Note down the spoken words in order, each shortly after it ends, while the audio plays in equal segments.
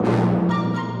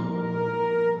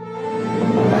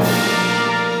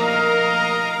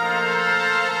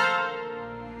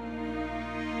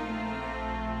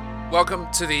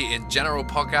Welcome to the In General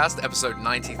podcast, episode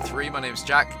 93. My name's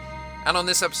Jack, and on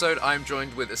this episode, I'm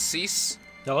joined with Assis.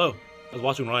 Hello. I was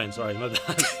watching Ryan. Sorry, my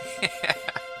bad.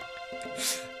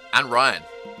 And Ryan.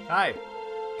 Hi.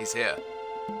 He's here.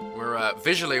 We're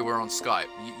visually we're on Skype.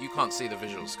 You can't see the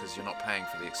visuals because you're not paying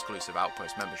for the exclusive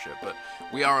Outpost membership, but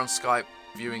we are on Skype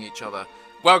viewing each other.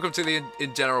 Welcome to the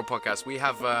In General podcast. We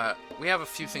have a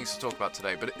few things to talk about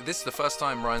today, but this is the first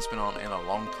time Ryan's been on in a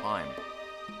long time.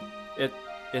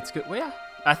 It's good. Well, yeah.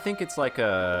 I think it's like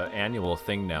a annual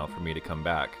thing now for me to come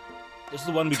back. This is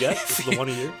the one we get? This is the one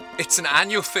a year? It's an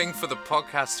annual thing for the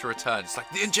podcast to return. It's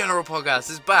like the In General podcast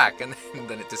is back, and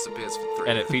then it disappears for 3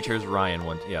 And years. it features Ryan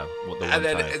one time. And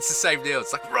then it's the same deal.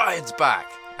 It's like, Ryan's back.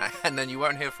 And then you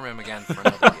won't hear from him again for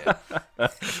another year.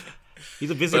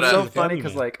 He's a busy But, man It's so with the funny family,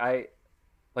 because man.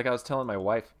 I was telling my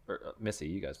wife, or Missy,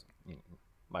 you guys,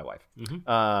 my wife,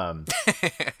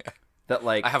 that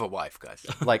I have a wife, guys.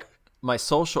 like my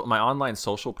online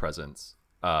social presence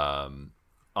on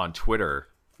Twitter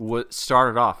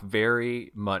started off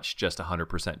very much just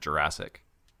 100% Jurassic.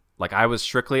 Like I was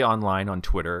strictly online on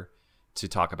Twitter to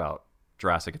talk about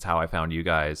Jurassic. It's how I found you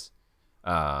guys.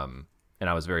 And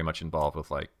I was very much involved with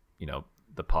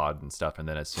the pod and stuff. And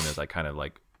then as soon as I kind of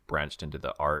like branched into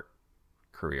the art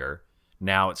career,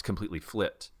 now it's completely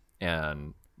flipped.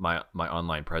 And my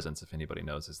online presence, if anybody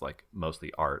knows, is like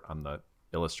mostly art. I'm the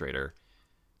illustrator.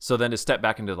 So then to step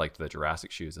back into like the Jurassic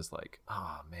shoes is like,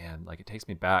 oh man, like it takes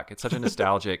me back. It's such a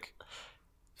nostalgic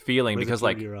feeling Brings because a tear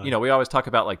like, to your eye. we always talk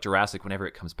about like Jurassic whenever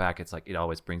it comes back. It's like, it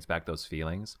always brings back those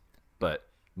feelings, but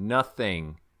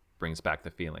nothing brings back the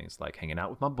feelings like hanging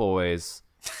out with my boys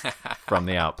from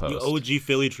the Outpost. The OG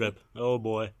Philly trip. Oh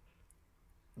boy.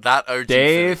 That OG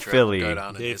Dave Philly trip will Philly. go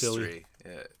down in Dave history.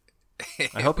 Yeah.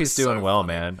 I hope he's doing well,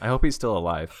 man. I hope he's still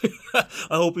alive.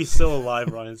 I hope he's still alive,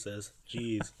 Ryan says.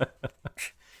 Jeez.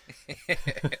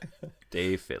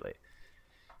 Dave Philly.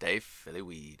 Dave Philly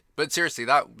weed. But seriously,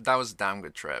 that was a damn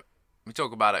good trip. We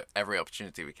talk about it every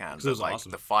opportunity we can. It was like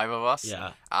awesome. the 5 of us,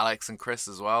 Yeah. Alex and Chris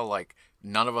as well, like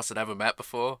none of us had ever met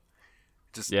before.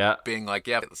 Just being like,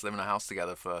 yeah, let's live in a house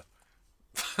together for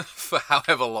for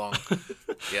however long.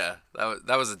 Yeah,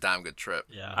 that was a damn good trip.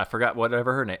 Yeah. I forgot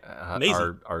whatever her name.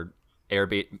 Amazing. Our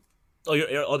Airbnb.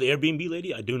 Oh, the Airbnb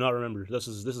lady? I do not remember. This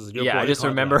is your Yeah, I point of just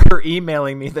contact. remember her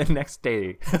emailing me the next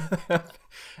day,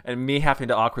 and me having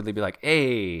to awkwardly be like,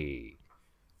 "Hey,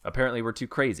 apparently we're too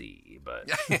crazy." But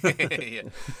Yeah.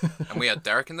 And we had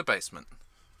Derek in the basement.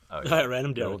 oh,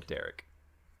 Random good old Derek.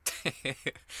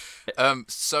 Derek.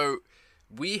 So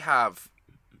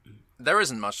there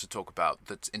isn't much to talk about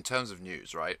that in terms of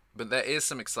news, right? But there is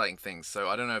some exciting things. So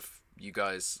I don't know if you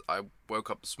guys, I woke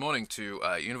up this morning to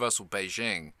Universal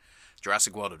Beijing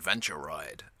Jurassic World Adventure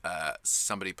ride.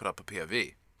 Somebody put up a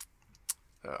POV.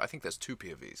 I think there's 2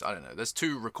 POVs. I don't know. There's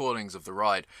 2 recordings of the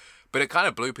ride, but it kind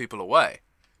of blew people away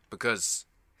because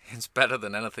it's better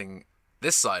than anything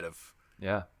this side of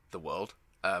yeah, the world,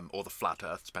 or the flat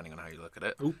Earth, depending on how you look at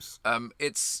it. Oops.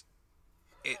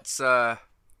 It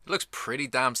looks pretty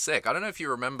damn sick. I don't know if you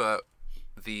remember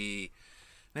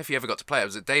if you ever got to play it. It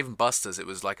was at Dave and Buster's. It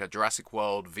was like a Jurassic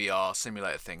World VR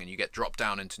simulator thing, and you get dropped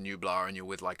down into Nublar, and you're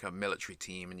with like a military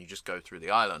team, and you just go through the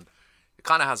island. It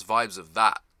kind of has vibes of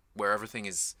that, where everything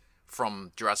is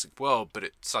from Jurassic World, but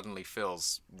it suddenly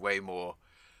feels way more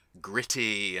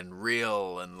gritty and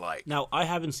real and like. Now, I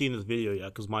haven't seen this video yet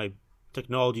because my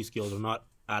technology skills are not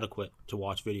adequate to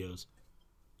watch videos.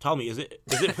 Tell me, is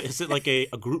it like a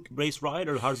group race ride,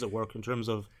 or how does it work in terms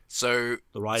of So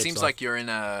the ride seems itself? like you're in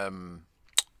a.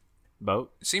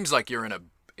 boat. Seems like you're in a. Are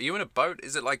you in a boat?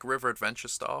 Is it like River Adventure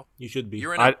style? You should be.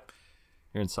 You're in a.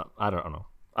 You're in some. I don't know.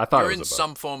 I thought You're it in was a boat.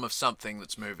 some form of something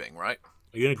that's moving, right?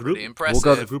 Are you in a group? Pretty We'll impressive.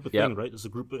 go It's a group of Yep. thing, right? It's a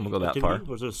group We'll go that activity,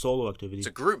 far. or is it a solo activity? It's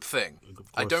a group thing. Of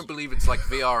I course. don't believe it's like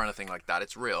VR or anything like that.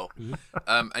 It's real.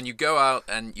 And you go out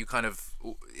and you kind of,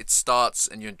 it starts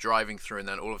and you're driving through, and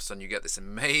then all of a sudden you get this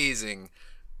amazing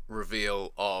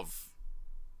reveal of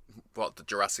what the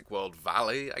Jurassic World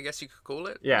Valley, I guess you could call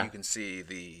it. Yeah. You can see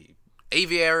the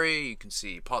aviary, you can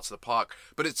see parts of the park,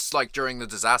 but it's like during the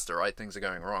disaster, right? Things are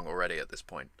going wrong already at this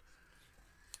point.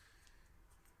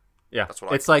 Yeah, That's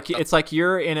what I it's thought. like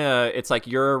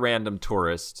you're a random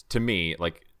tourist to me,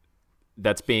 like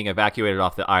that's being evacuated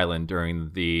off the island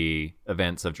during the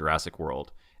events of Jurassic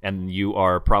World, and you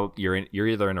are you're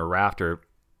either in a raft or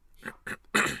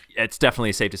it's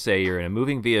definitely safe to say you're in a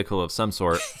moving vehicle of some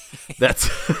sort that's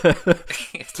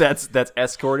that's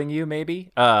escorting you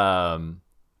maybe, and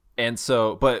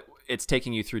so but it's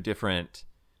taking you through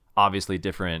obviously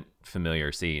different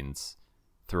familiar scenes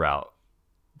throughout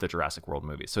the Jurassic World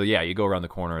movie. So yeah, you go around the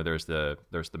corner, there's the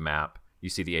map, You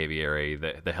see the aviary,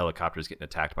 the helicopters getting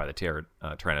attacked by the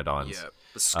pteranodons. Yeah,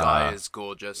 the sky is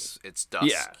gorgeous. It's dusk.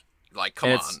 Yeah. Like,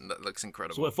 come And on, that looks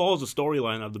incredible. So it follows the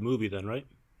storyline of the movie, then, right?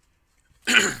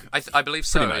 I believe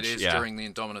so. Pretty much, it is yeah. during the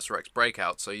Indominus Rex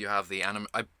breakout. So you have the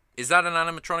is that an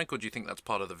animatronic, or do you think that's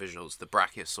part of the visuals? The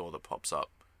brachiosaur that pops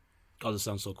up. Oh, this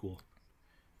sounds so cool.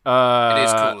 It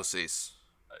is cool to see.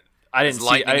 I There's didn't see.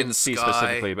 lightning I in didn't the see sky.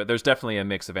 specifically, but there's definitely a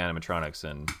mix of animatronics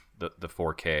and the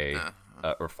 4K,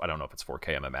 or I don't know if it's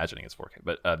 4K. I'm imagining it's 4K,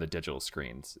 but the digital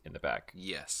screens in the back.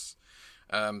 Yes.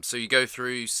 So you go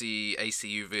through, you see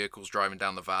ACU vehicles driving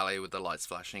down the valley with the lights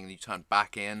flashing, and you turn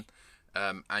back in,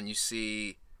 and you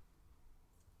see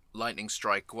lightning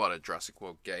strike what at Jurassic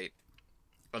World Gate.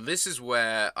 And this is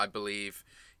where I believe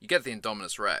you get the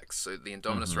Indominus Rex. So the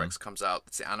Indominus Rex comes out.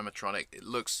 It's the animatronic. It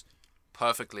looks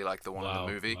perfectly like the one in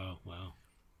the movie. Wow.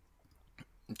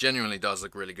 It genuinely does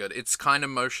look really good. It's kind of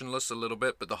motionless a little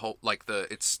bit, but the whole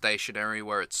it's stationary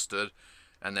where it stood,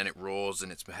 and then it roars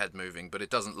and its head moving. But it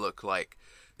doesn't look like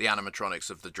the animatronics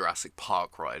of the Jurassic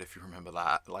Park ride, if you remember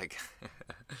that. Like,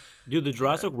 Dude, the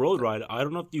Jurassic World ride, I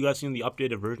don't know if you guys seen the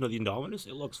updated version of the Indominus.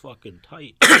 It looks fucking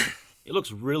tight. It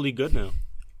looks really good now.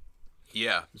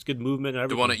 yeah, It's good movement and the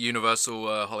everything. one at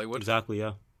Universal Hollywood. Exactly,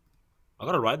 yeah. I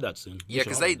gotta ride that soon. Yeah,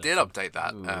 because they did update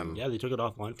that. Yeah, they took it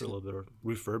offline for a little bit or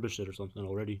refurbished it or something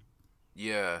already.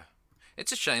 Yeah,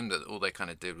 it's a shame that all they kind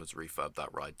of did was refurb that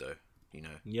ride, though. You know,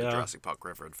 Yeah. the Jurassic Park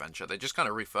River Adventure. They just kind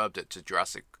of refurbed it to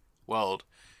Jurassic World,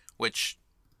 which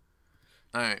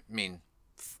I mean,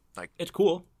 like, It's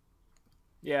cool.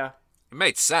 Yeah. it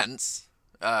made sense.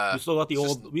 We still got the it's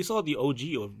old, we still had the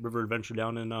OG of River Adventure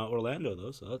down in Orlando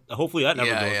though. So hopefully that never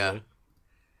Yeah, goes yeah. away.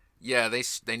 Yeah,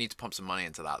 they need to pump some money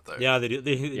into that though. Yeah, they do.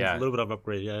 Yeah. A little bit of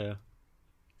upgrade. Yeah.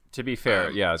 To be fair,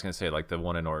 I was gonna say like the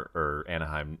one in or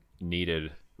Anaheim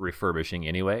needed refurbishing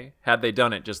anyway. Had they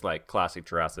done it just like classic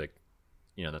Jurassic,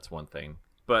 that's one thing.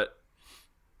 But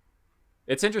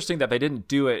it's interesting that they didn't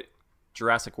do it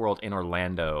Jurassic World in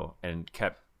Orlando and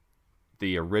kept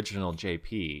the original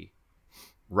JP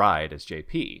ride as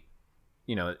JP.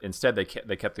 Instead they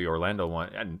kept the Orlando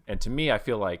one, and to me, I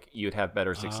feel like you'd have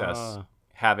better success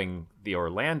having the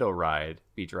Orlando ride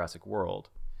be Jurassic World.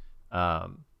 But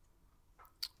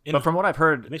from what I've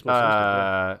heard makes more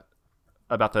sense,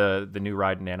 about the new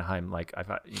ride in Anaheim, like I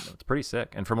thought, it's pretty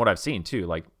sick. And from what I've seen too,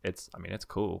 like it's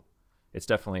cool. It's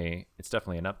definitely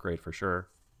an upgrade for sure.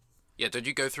 Yeah, did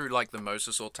you go through like the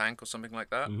Mosasaur tank or something like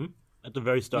that? Mm-hmm. At the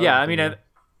very start. Yeah, I mean, and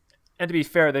to be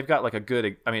fair, they've got like a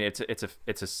good. I mean, it's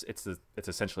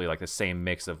essentially like the same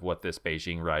mix of what this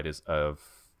Beijing ride is of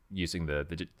using the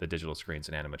digital screens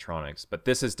and animatronics, but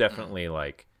this is definitely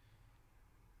like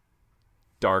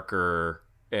darker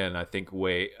and I think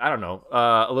I don't know,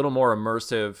 a little more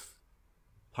immersive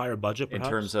higher budget perhaps?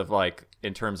 in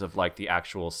terms of like the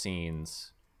actual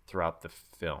scenes throughout the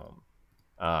film.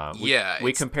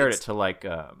 We compared it to like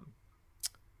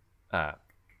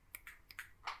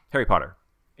Harry Potter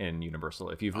in Universal.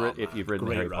 If you've ridden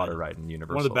the Harry Potter ride in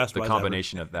Universal, one of the best rides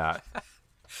combination of that.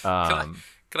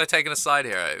 Can I take an aside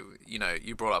here?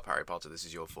 You brought up Harry Potter. This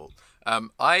is your fault.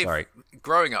 Sorry.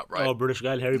 Growing up, right? Oh, British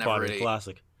guy and Harry Never Potter, really-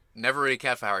 classic. Never really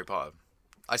cared for Harry Potter.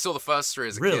 I saw the first three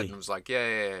as a Really? kid and was like,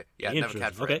 yeah. Never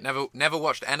cared for Okay. it. Never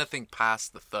watched anything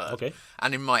past the third. Okay.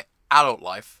 And in my adult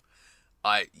life,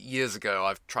 years ago,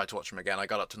 I've tried to watch them again. I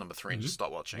got up to number 3 and just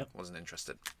stopped watching. Wasn't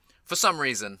interested. For some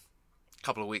reason, a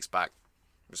couple of weeks back,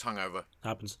 was hungover.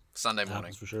 Happens. Sunday morning.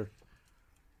 Happens for sure.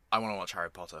 I want to watch Harry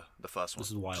Potter, the first one. This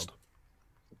is wild.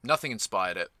 Nothing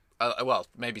inspired it. Well,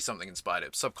 maybe something inspired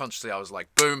it. Subconsciously, I was like,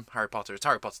 boom, Harry Potter. It's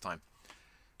Harry Potter time.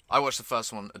 I watched the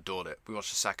first one, adored it. We watched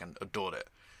the second, adored it.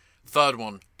 Third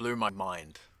one blew my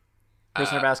mind.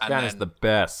 Prisoner of Azkaban and is then- the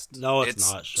best. No,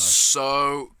 it's not. Shush.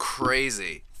 so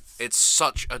crazy. It's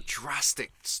such a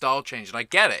drastic style change, and I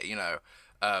get it.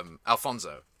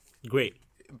 Alfonso, Great.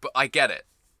 but I get it.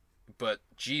 But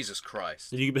Jesus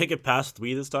Christ, Did you make it past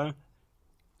 3 this time?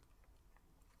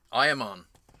 I am on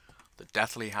the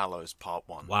Deathly Hallows Part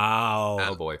 1. Wow. And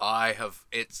Oh, boy. I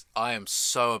am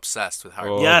so obsessed with Harry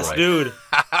Oh, Potter. yes, boy. dude.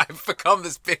 I've become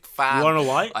this big fan. You want to know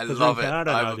why? I 'Cause love we're in it.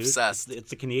 Canada I'm now, dude. obsessed. It's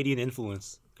the Canadian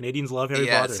influence. Canadians love Harry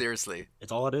Yeah, Potter. seriously.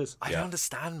 It's all it is. I don't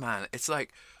understand, man. It's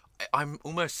like I'm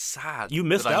almost sad You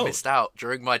missed that I out. missed out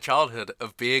during my childhood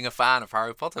of being a fan of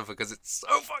Harry Potter because it's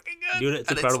so fucking good. Dude, it's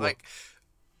and incredible. It's like,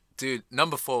 dude,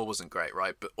 number 4 wasn't great,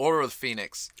 right? But Order of the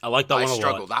Phoenix, I like that I one a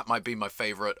struggle. lot. That might be my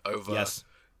favorite over. Yes.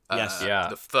 Yes. Yeah.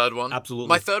 The third one. Absolutely.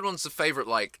 My third one's the favorite,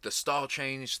 like the style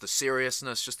change, the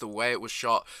seriousness, just the way it was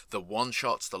shot, the one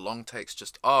shots, the long takes,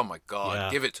 just oh my god, Yeah.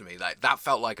 give it to me. That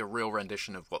felt like a real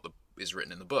rendition of what is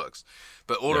written in the books.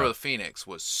 But Order Yeah. of the Phoenix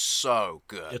was so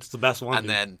good. It's the best one. and dude.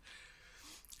 then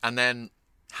And then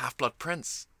Half-Blood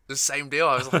Prince, the same deal.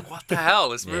 I was like, what the hell?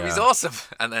 This movie's Yeah. awesome.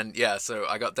 And then, so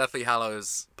I got Deathly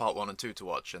Hallows Part 1 and 2 to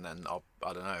watch, and then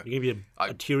I don't know. You're gonna be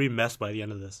a teary mess by the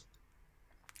end of this.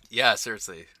 Yeah,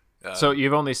 seriously. So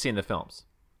you've only seen the films.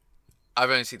 I've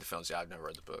only seen the films. Yeah, I've never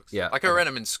read the books. Yeah. Like I read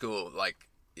them in school. Like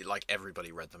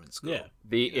everybody read them in school. Yeah.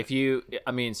 If you,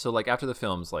 I mean, so like after the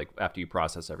films, like after you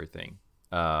process everything,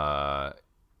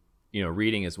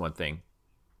 reading is one thing.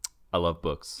 I love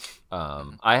books.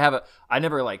 I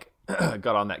never like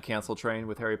got on that cancel train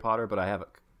with Harry Potter, but I have,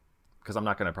 because I'm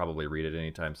not going to probably read it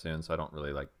anytime soon, so I don't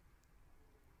really like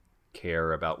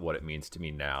care about what it means to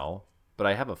me now. But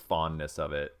I have a fondness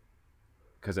of it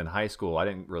because in high school I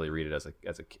didn't really read it as a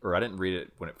or I didn't read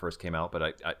it when it first came out,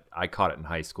 but I caught it in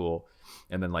high school,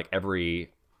 and then like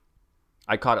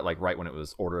I caught it like right when it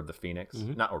was Order of the Phoenix,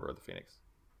 not Order of the Phoenix.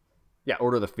 Yeah,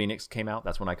 Order of the Phoenix came out.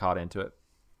 That's when I caught into it.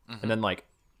 And then like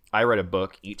I read a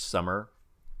book each summer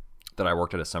that I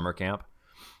worked at a summer camp.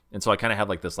 And so I kind of have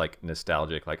like this like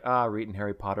nostalgic, like, reading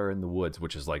Harry Potter in the woods,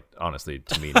 which is like, honestly,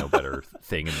 to me, no better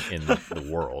thing in the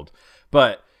world.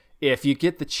 But if you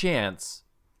get the chance,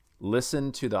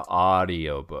 listen to the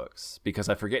audiobooks, because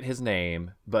I forget his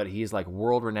name, but he's like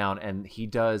world renowned, and he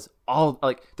does all,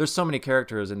 like, there's so many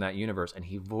characters in that universe, and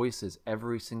he voices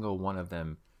every single one of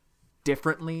them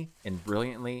differently and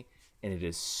brilliantly, and it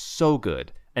is so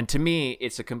good. And to me,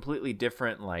 it's a completely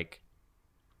different, like,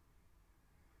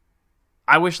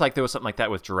 I wish like there was something like that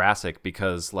with Jurassic,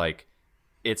 because like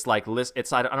it's like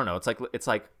I don't know, it's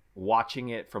like watching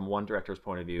it from one director's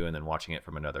point of view and then watching it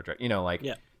from another director. Like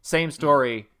same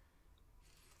story,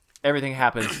 everything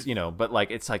happens, but like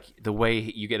it's like the way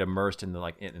you get immersed in the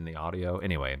like in the audio.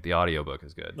 Anyway, the audiobook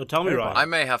is good. No, tell me, Ryan. I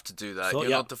may have to do that. So,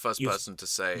 You're not the first person to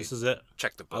say this is it.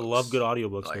 Check the books. I love good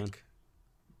audiobooks, man.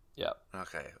 Yeah.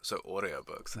 Okay, so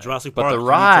audiobooks. Jurassic But Park the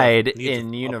ride needs in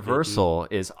an update, Universal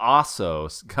is also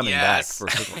coming back Yes. for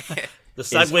the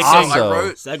Segway King.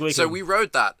 also- Segway So King. we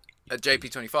rode that at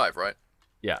JP25, right?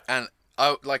 yeah. And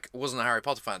I wasn't a Harry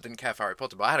Potter fan, didn't care for Harry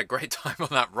Potter, but I had a great time on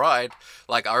that ride.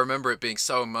 Like I remember it being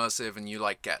so immersive, and you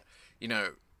like get,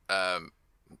 you're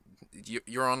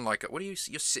on like you're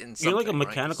sitting. You're like a something, right?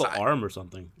 mechanical Sat- arm or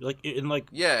something. You're like in like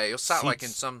Yeah, you're sat like in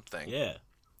seats. something. Yeah.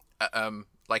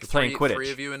 Like You're playing three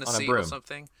Quidditch of you in a on a seat broom. or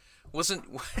something.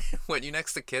 Weren't you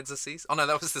next to kids a seat? Oh no,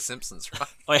 that was The Simpsons, right?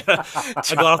 Oh, yeah. I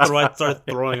got off the ride, started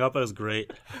throwing up. It was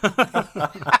great.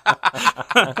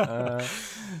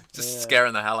 Just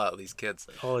scaring the hell out of these kids.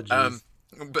 Oh jeez.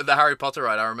 But the Harry Potter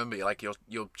ride, I remember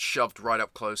you're shoved right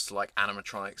up close to like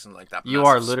animatronics and like that. You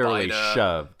are massive literally spider.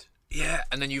 shoved. Yeah,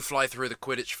 and then you fly through the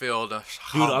Quidditch field. Dude,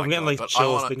 Oh I'm my getting God, like but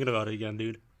chills thinking about it again,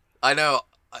 dude. I know.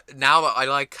 Now that I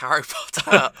like Harry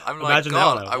Potter, I'm like, Imagine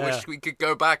now, God, though, I yeah. wish we could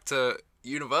go back to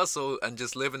Universal and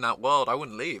just live in that world. I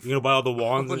wouldn't leave. You're gonna buy all the I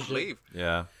wands and wouldn't shit. leave.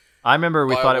 Yeah. I remember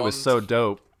we Buy thought it was wands. so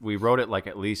dope. We wrote it like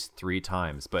at least 3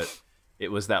 times, but it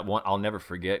was that one I'll never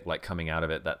forget, like coming out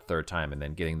of it that third time and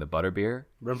then getting the butterbeer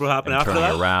Remember what happened and after turning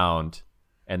that? around,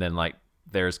 and then like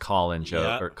there's Colin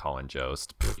Yeah. Trevorrow, Colin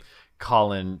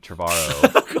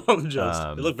Jost.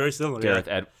 Um, They look very similar.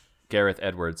 Gareth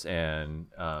Edwards, and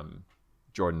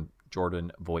Jordan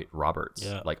Voight Roberts.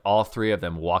 Yeah. Like all 3 of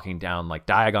them walking down like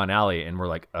Diagon Alley, and we're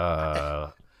like,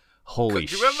 holy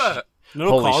Do you remember? No,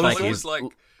 Holy Colin shit, When it he's- was like,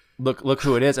 look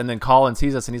who it is. And then Colin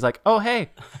sees us and he's like, oh hey,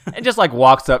 and just like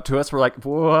walks up to us. We're like,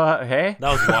 what? Hey,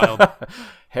 that was wild.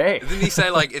 hey, didn't he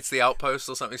say like it's the Outpost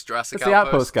or something? It's Jurassic it's the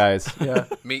Outpost guys. Yeah.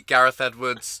 Meet Gareth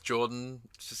Edwards, Jordan.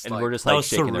 Just And like, we're just That like was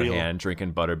shaking their surreal. hand,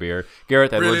 drinking butterbeer.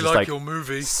 Gareth Edwards really just like like your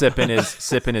movie. sipping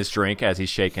his drink as he's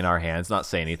shaking our hands, not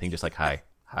saying anything, just like hi.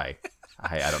 I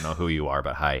don't know who you are,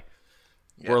 but hi.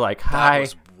 Yeah, We're like, That hi.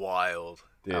 was wild.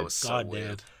 Dude. That was so God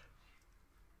weird. damn.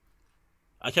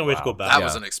 I can't wait to go back. That Yeah.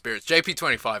 was an experience.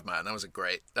 JP25, man. That was a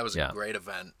great Yeah.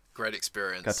 event. Great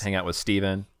experience. Got to hang out with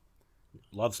Steven.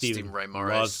 Love Steven. Stephen Ray Love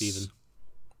Morris. Steven.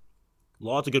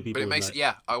 Lots of good people. But it we've makes met.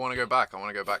 yeah, I want to go back. I want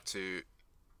to go back to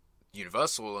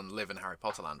Universal and live in Harry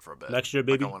Potter Land for a bit. Next year,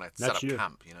 baby. Like I want to set Next up year.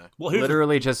 camp, Well, here's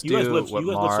Literally just you guys do live- what you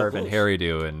guys live so Marv and close. Harry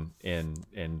do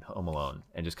in Home Alone,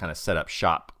 and just kind of set up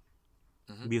shop,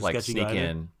 be a like sketchy sneak guy there.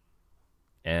 in,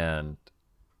 and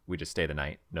we just stay the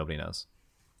night. Nobody knows.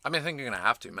 I mean, I think you're gonna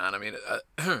have to, man. I mean,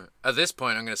 at this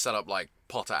point, I'm gonna set up like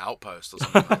Potter Outpost or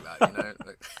something like that. You know,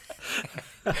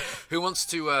 like, who wants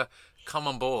to come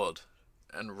on board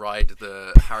and ride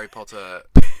the Harry Potter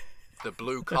the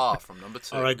blue car from number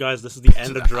 2. All right, guys, this is the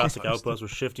end the of Jurassic Outpost. Outpost. We're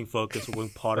shifting focus. We're going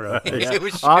Potter Outpost. Yeah. It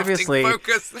was shifting Obviously-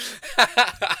 focus.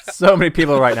 So many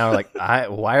people right now are like,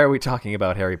 why are we talking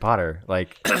about Harry Potter?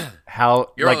 Like,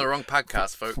 how? You're like, on the wrong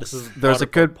podcast, folks. This is there's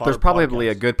Potter probably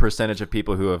a podcast. good percentage of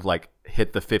people who have like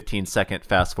hit the 15-second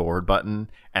fast forward button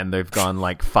and they've gone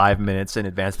like 5 minutes in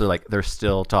advance. They're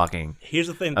still talking. Here's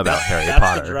the thing about Harry that's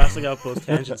Potter. the Jurassic Outpost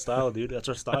tangent style, dude. That's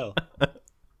our style.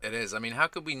 It is. I mean, how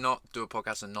could we not do a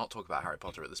podcast and not talk about Harry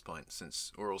Potter at this point,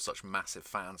 since we're all such massive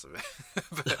fans of it?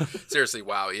 But seriously,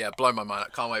 wow, yeah, blow my mind.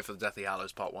 I can't wait for the Deathly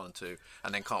Hallows Part 1 and 2,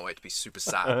 and then can't wait to be super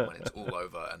sad when it's all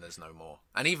over and there's no more.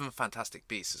 And even Fantastic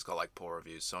Beasts has got like poor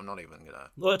reviews, so I'm not even gonna.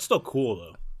 Well, it's still cool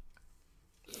though.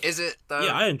 Is it though?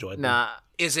 Yeah, I enjoyed them. Nah,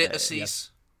 Is it a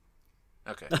cease?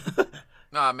 Okay.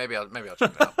 Nah, maybe I'll check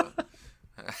it out. But...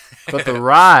 but the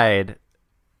ride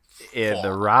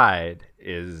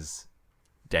is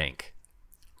dank.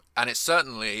 And it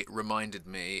certainly reminded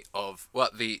me of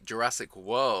what the Jurassic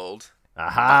World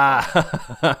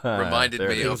Aha! reminded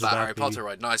There it me is. of that back, Harry baby. Potter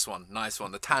ride. Nice one.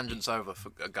 The tangent's over, for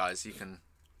guys. You can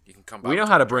come back. We know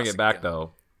how to bring it back, though.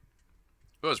 though.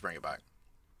 We'll always bring it back.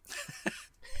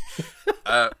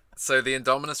 So the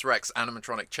Indominus Rex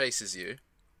animatronic chases you,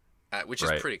 which is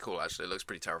Right. pretty cool, actually. It looks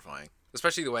pretty terrifying.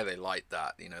 Especially the way they light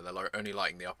that. You know, they're only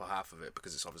lighting the upper half of it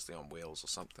because it's obviously on wheels or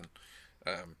something.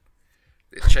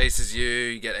 It chases you,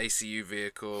 you get ACU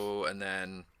vehicle, and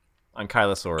then...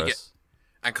 Ankylosaurus.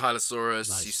 Ankylosaurus,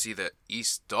 Nice. you see the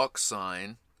East Dock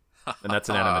sign. And that's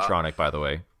an animatronic, by the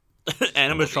way.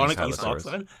 Animatronic Ankylosaurus. East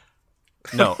Oxide.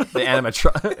 No, the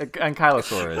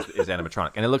Ankylosaurus is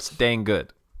animatronic, and it looks dang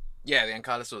good. Yeah, the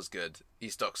Ankylosaur is good.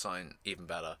 East Dock sign, even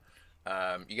better.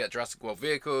 You get Jurassic World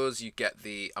vehicles. You get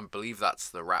the, I believe that's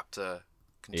the Raptor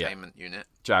containment unit.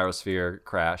 Gyrosphere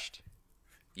crashed.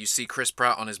 You see Chris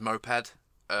Pratt on his moped,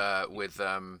 with,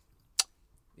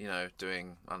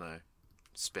 doing, I don't know,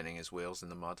 spinning his wheels in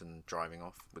the mud and driving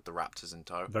off with the Raptors in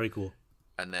tow. Very cool.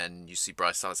 And then you see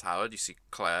Bryce Dallas Howard. You see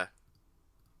Claire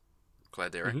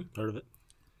Deering, Heard of it?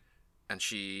 and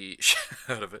she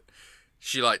heard of it.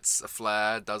 She lights a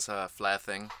flare, does her flare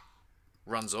thing,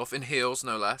 runs off in heels,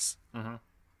 no less. Ooh.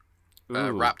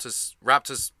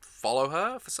 Raptors follow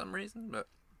her for some reason, but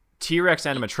T-Rex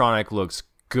animatronic looks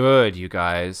good, you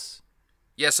guys.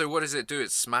 yeah. So what does it do?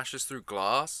 It smashes through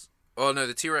glass. Oh no,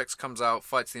 the T-Rex comes out,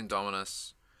 fights the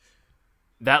Indominus.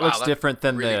 That Wow, looks that different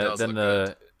than really does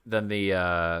the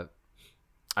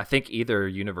I think either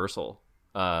Universal,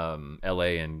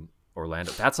 LA and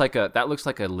Orlando. That looks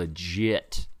like a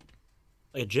legit,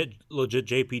 Like a legit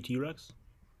JP T-Rex?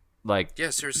 like, Yeah,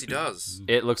 seriously does.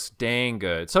 it looks dang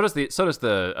good. So does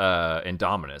the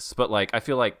Indominus, but like I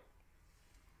feel like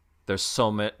there's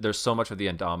so much of the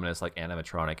Indominus like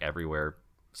animatronic everywhere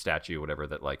statue whatever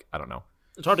that like I don't know.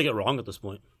 It's hard to get wrong at this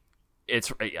point.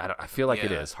 I feel like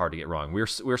it Yeah. is hard to get wrong. We're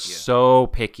so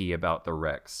picky about the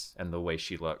Rex and the way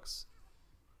she looks.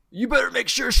 You better make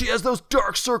sure she has those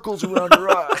dark circles around her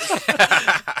eyes.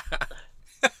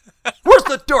 Where's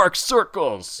the dark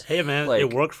circles? Hey man, Like-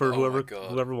 it worked for Oh my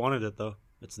God. whoever wanted it though.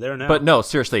 It's there now. But no,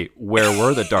 seriously, where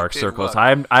were the dark It did circles?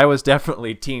 work. I was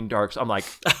definitely team dark. I'm like,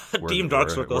 Team Dark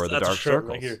where Circles. are the That's dark a shirt circles?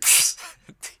 right here.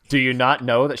 Do you not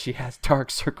know that she has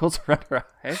dark circles around her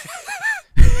eyes?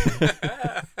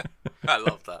 I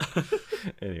love that.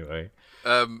 Anyway,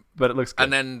 Um, but it looks good.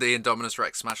 and then the Indominus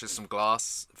Rex smashes some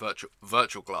glass,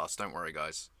 virtual glass. Don't worry,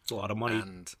 guys. It's a lot of money.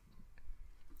 And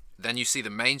then you see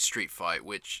the main street fight,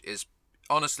 which is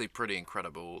honestly pretty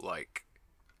incredible. Like,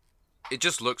 it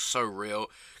just looks so real.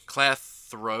 Claire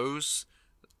throws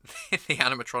the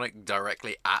animatronic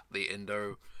directly at the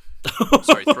Indo.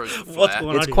 Sorry, throws the flare. What's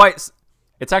going on?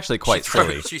 It's actually quite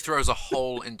silly. She throws a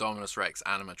whole Indominus Rex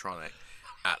animatronic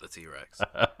at the T-Rex.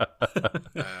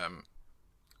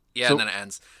 Yeah, So- and then it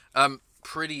ends.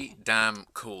 Pretty damn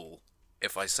cool,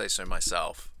 if I say so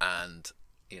myself. And,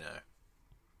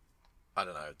 I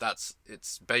don't know.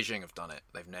 It's Beijing have done it.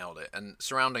 They've nailed it. And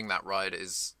surrounding that ride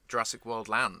is Jurassic World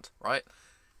Land, right?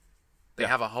 They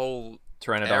have a whole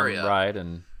Pteranodon area. ride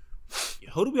and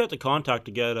Who do we have to contact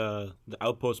to get the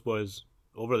Outpost boys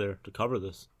over there to cover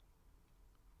this?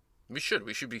 We should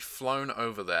be flown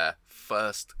over there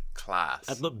first class.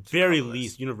 At the very cover this.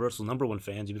 least, Universal #1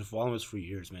 fans. You've been following us for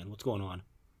years, man. What's going on?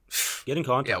 Get in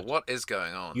contact. Yeah, what is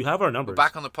going on? You have our We're numbers.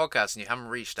 back on the podcast and you haven't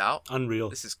reached out? Unreal.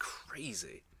 This is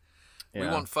crazy. We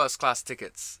yeah. want first class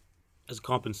tickets. As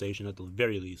compensation, at the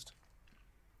very least.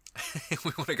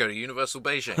 We want to go to Universal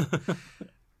Beijing.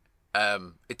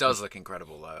 It does look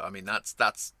incredible though. I mean, that's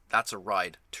a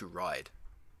ride to ride.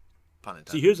 Pun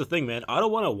intended. See, here's the thing, man. I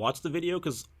don't want to watch the video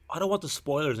because I don't want the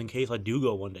spoilers in case I do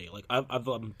go one day. Like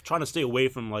I'm trying to stay away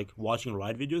from like watching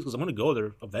ride videos because I'm gonna go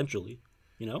there eventually.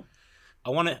 You know, I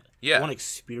want to. Yeah. I want to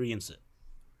experience it.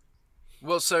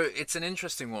 Well, so it's an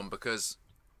interesting one because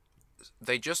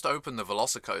they just opened the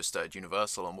Velocicoaster at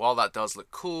Universal, and while that does look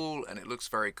cool and it looks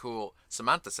very cool,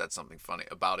 Samantha said something funny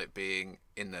about it being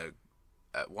in the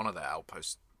one of their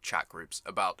Outpost chat groups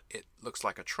about it looks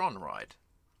like a Tron ride,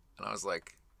 and I was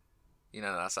like,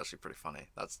 that's actually pretty funny.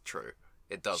 That's true.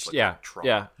 It does look like Tron.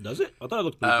 Yeah. Does it? I thought it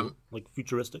looked pretty cool, like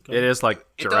futuristic. It is like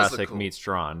It does look Jurassic cool. meets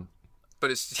Tron. But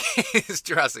it's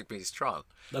Jurassic meets Tron.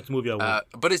 That's a movie I want.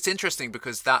 But it's interesting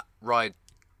because that ride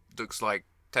looks like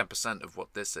 10% of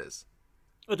what this is.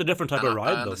 It's a different type and of I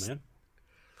ride, though, understand.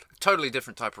 man. Totally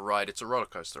different type of ride. It's a roller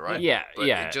coaster, right? Yeah, But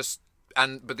yeah. It just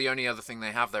but the only other thing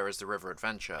they have there is the River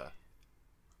Adventure,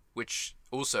 which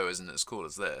also isn't as cool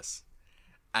as this.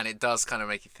 And it does kind of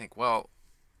make you think, well,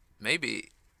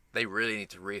 maybe they really need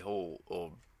to rehaul,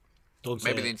 or Don't say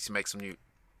maybe it. they need to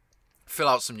fill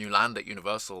out some new land at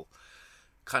Universal,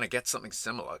 kind of get something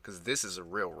similar, because this is a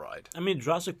real ride. I mean,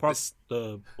 Jurassic Park.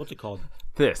 What's it called?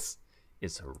 This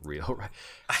is a real ride.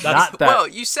 That's- Not that. Well,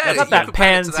 you said that's it. not You that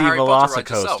compared it to the pansy Harry Potter ride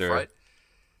yourself, Velocicoaster. right?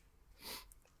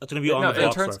 That's gonna be on No, the in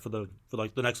box terms- art for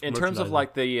like the next. In terms of merchandising.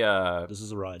 like the this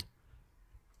is a ride.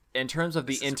 in terms of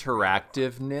the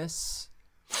interactiveness,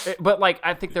 but like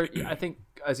I think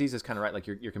Aziz is kind of right. Like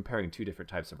you're comparing two different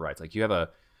types of rides. Like you have a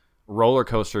roller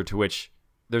coaster to which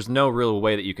there's no real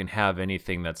way that you can have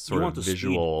anything that's sort want of the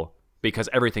visual because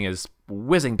everything is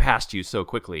whizzing past you so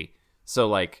quickly. So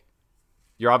like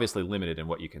you're obviously limited in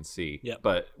what you can see. Yep.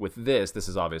 But with this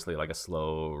is obviously like a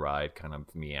slow ride, kind of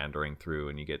meandering through,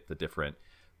 and you get the different.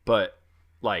 But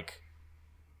like,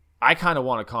 I kind of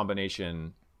want a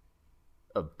combination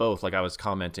of both. Like I was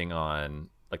commenting on,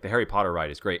 like the Harry Potter ride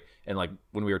is great, and like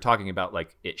when we were talking about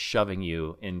like it shoving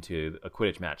you into a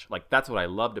Quidditch match, like that's what I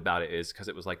loved about it, is because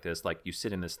it was like this, like you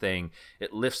sit in this thing,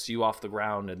 it lifts you off the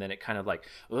ground, and then it kind of like,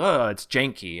 it's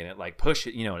janky, and it like push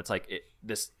it, and it's like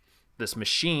this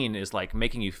machine is like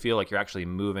making you feel like you're actually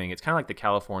moving. It's kind of like the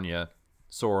California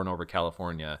Soarin' Over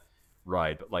California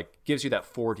ride, but like gives you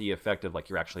that 4D effect of like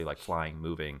you're actually like flying,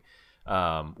 moving.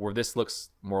 Where this looks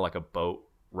more like a boat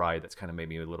ride that's kind of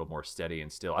maybe a little more steady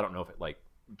and still. I don't know if it like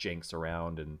jinks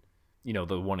around, and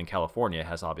the one in California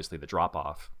has obviously the drop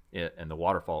off and the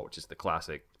waterfall, which is the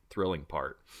classic thrilling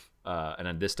part. And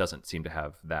then this doesn't seem to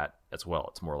have that as well.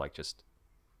 It's more like just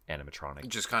animatronic.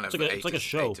 Just kind of It's like a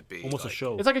show, almost a like,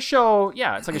 show. It's like a show.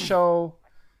 Yeah, it's like a show.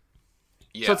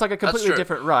 Yeah, So it's like a that's completely true.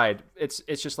 different ride. It's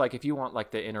just like if you want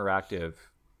like the interactive,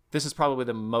 this is probably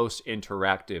the most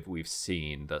interactive we've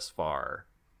seen thus far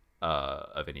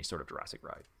of any sort of Jurassic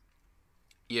ride.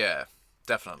 Yeah,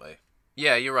 definitely.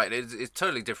 Yeah, you're right. It's a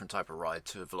totally different type of ride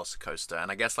to Velocicoaster,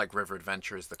 and I guess like River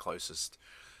Adventure is the closest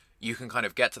you can kind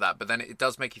of get to that. But then it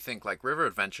does make you think, like River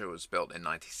Adventure was built in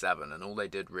 '97, and all they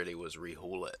did really was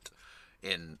rehaul it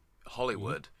in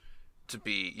Hollywood to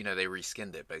be, they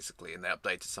reskinned it basically, and they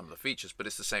updated some of the features, but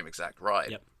it's the same exact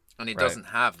ride. Yep. And it Right. doesn't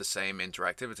have the same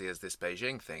interactivity as this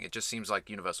Beijing thing. It just seems like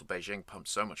Universal Beijing pumped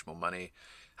so much more money,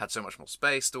 had so much more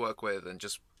space to work with, and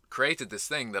just created this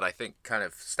thing that I think kind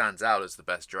of stands out as the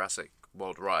best Jurassic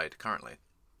World ride currently.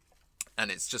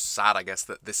 And it's just sad, I guess,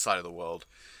 that this side of the world,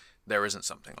 there isn't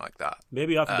something like that.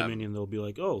 Maybe after Dominion, they'll be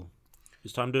like, "Oh,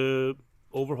 it's time to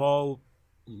overhaul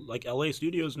like LA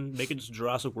studios and make it just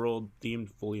Jurassic World themed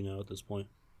fully now." At this point,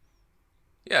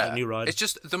 Yeah, A new ride. It's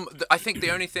just I think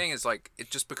the only thing is like it's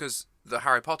just because the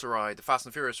Harry Potter ride, the Fast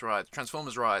and Furious ride, the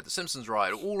Transformers ride, the Simpsons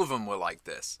ride, all of them were like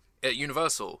this at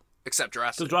Universal, except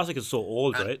Jurassic. because Jurassic is so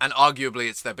old, right? And arguably,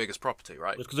 it's their biggest property,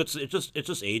 right? Because it's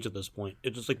just age at this point.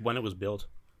 It's just like when it was built.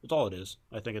 That's all it is.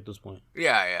 I think at this point.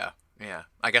 Yeah.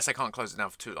 I guess I can't close it down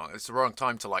for too long. It's the wrong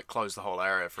time to like close the whole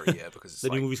area for a year because it's The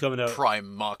new like movie's coming out.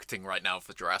 prime marketing right now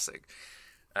for Jurassic.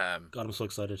 God, I'm so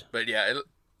excited. But yeah,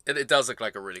 it does look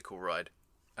like a really cool ride,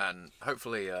 and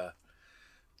hopefully, at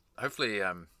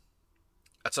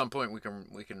some point we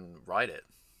can ride it.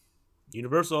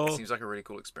 Universal, It seems like a really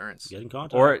cool experience. get in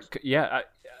contact. Or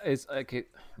it's like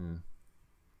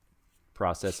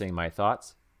processing my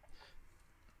thoughts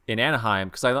in Anaheim,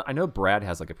 because I know Brad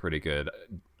has like a pretty good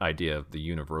idea of the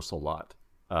Universal lot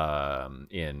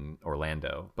in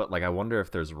Orlando, but like I wonder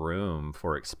if there's room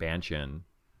for expansion.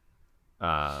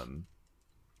 I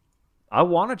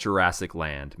want a Jurassic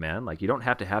Land, man. Like you don't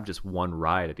have to have just one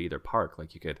ride at either park.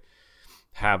 Like you could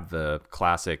have the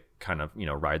classic kind of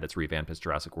ride that's revamped as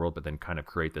Jurassic World, but then kind of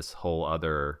create this whole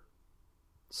other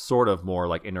sort of more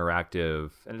like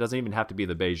interactive, and it doesn't even have to be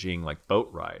the Beijing like boat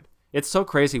ride. It's so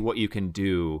crazy what you can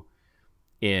do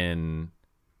in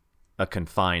a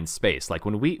confined space. Like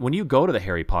when you go to the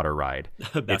Harry Potter ride,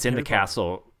 it's in the Harry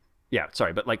castle. Yeah,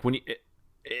 sorry, but like when you,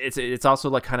 it's also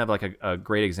like kind of like a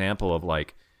great example of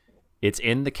like it's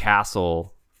in the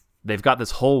castle. They've got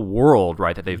this whole world,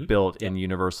 right, that they've built in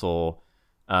Universal,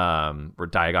 or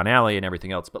Diagon Alley and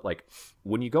everything else. But like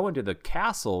when you go into the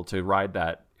castle to ride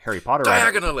that Harry Potter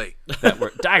Diagonally.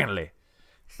 diagonally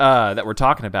that we're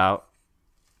talking about,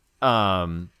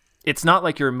 it's not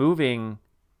like you're moving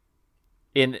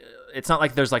in. It's not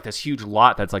like there's like this huge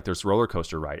lot that's like this roller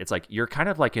coaster ride. It's like you're kind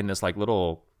of like in this like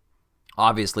little,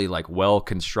 obviously like well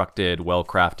constructed, well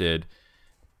crafted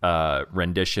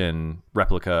rendition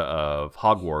replica of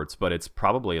Hogwarts, but it's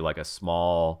probably like a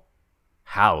small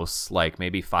house, like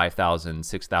maybe 5,000,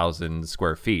 6,000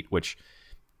 square feet, which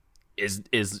is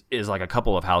like a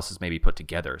couple of houses maybe put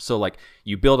together. So like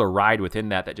you build a ride within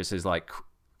that just is like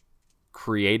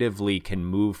creatively can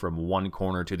move from one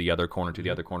corner to the other corner to the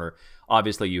other corner.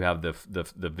 Obviously you have the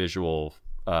visual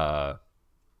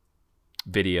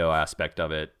video aspect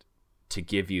of it to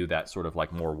give you that sort of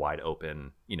like more wide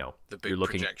open, The big you're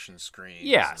looking, projection screen.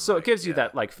 yeah, so it gives you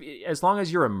that, like, as long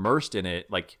as you're immersed in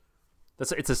it, like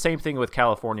it's the same thing with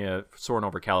California, soaring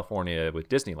over California with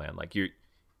Disneyland. Like you're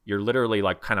literally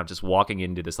like kind of just walking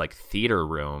into this like theater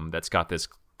room that's got this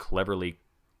cleverly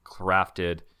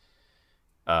crafted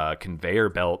conveyor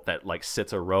belt that like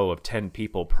sits a row of 10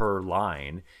 people per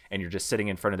line, and you're just sitting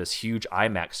in front of this huge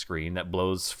IMAX screen that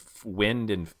blows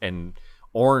wind and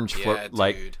orange dude.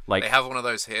 like they have one of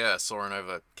those here, soaring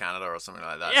over Canada or something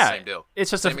like that. Yeah, Same deal.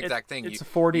 it's just same exact thing. It's a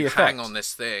 4D you effect. hang on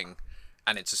this thing,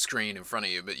 and it's a screen in front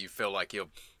of you, but you feel like you're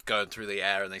going through the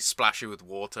air, and they splash you with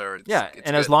water. It's and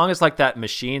good. as long as like that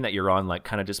machine that you're on like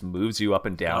kind of just moves you up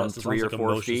and down 3 or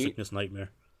 4 feet, sickness nightmare.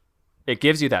 it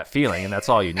gives you that feeling, and that's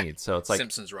all you need. So it's like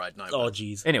Simpsons ride night. Oh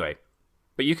jeez. anyway.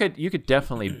 But you could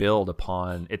definitely build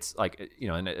upon, it's like,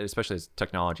 and especially as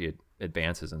technology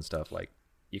advances and stuff, like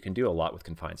you can do a lot with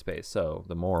confined space. So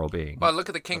the moral being, Well, look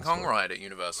at the King Kong ride at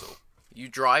Universal. You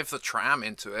drive the tram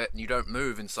into it, and you don't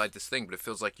move inside this thing, but it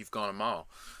feels like you've gone a mile.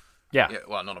 yeah,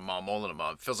 Well, not a mile, more than a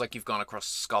mile. It feels like you've gone across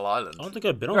Skull Island. I don't think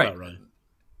I've been on Right. that ride.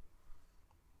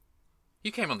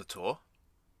 You came on the tour.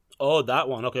 Oh, that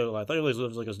one. Okay, well, I thought it was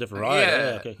like a different ride.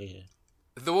 Yeah. Okay.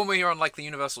 The one where you're on like the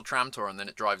Universal tram tour, and then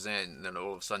it drives in, and then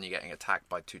all of a sudden you're getting attacked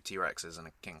by 2 T-Rexes and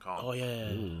a King Kong. Oh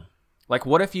yeah. like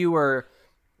what if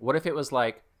it was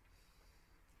like,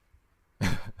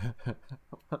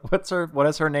 what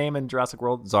is her name in Jurassic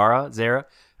World? Zara,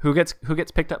 who gets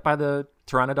picked up by the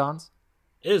pteranodons?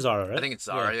 It is Zara, right? I think it's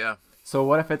Zara, yeah. So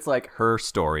what if it's like her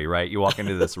story, right? You walk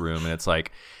into this room and it's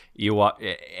like you walk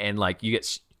and like you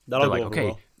get That'll they're go like, over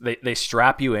okay, well. they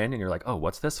strap you in and you're like, oh,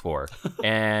 what's this for?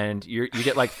 And you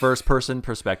get like first person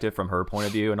perspective from her point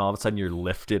of view, and all of a sudden you're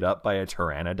lifted up by a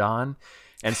pteranodon.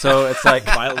 And so it's like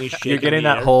Violently shaken you're getting in the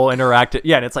that air. whole interactive,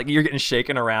 and it's like you're getting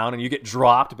shaken around and you get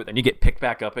dropped, but then you get picked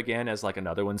back up again as like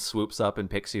another one swoops up and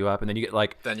picks you up, and then you get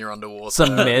like Then you're underwater.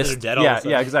 some mist. They're dead all of a Yeah,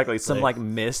 sudden. exactly. Some Like- like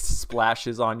mist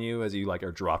splashes on you as you like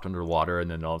are dropped underwater, and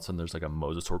then all of a sudden there's like a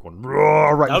mosasaur going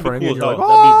 "Roar" right in That'd be front of you. cool. And you're Though.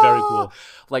 like, That'd be very "Ah!" cool.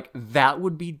 Like that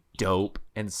would be dope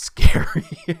and scary,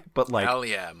 but like Hell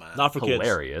yeah, man. Not for kids.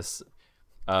 hilarious.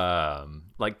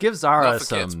 Like give Zara Not for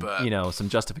some, kids, but some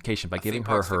justification by giving theme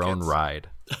her park's for her own kids. ride.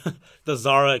 The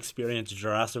Zara experience,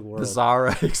 Jurassic World. The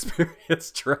Zara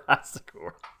experience, Jurassic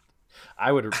World.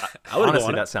 I would go honestly.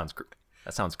 on it. That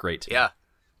sounds great. To me. Yeah.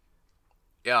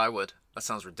 Yeah, I would. That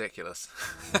sounds ridiculous.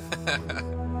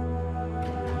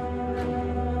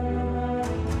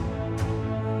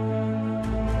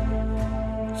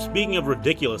 Speaking of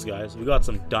ridiculous, guys, we got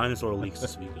some dinosaur leaks to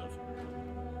speak of.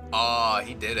 Oh,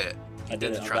 he did it. He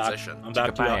did the I'm transition. Back. I'm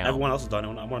back to Chicka-bam. everyone else has done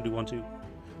it. I want to do one too.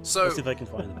 So, Let's see if I can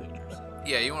find the pictures.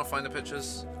 yeah, you want to find the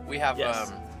pictures? We have,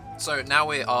 Yes. so now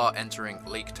we are entering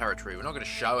leak territory. We're not going to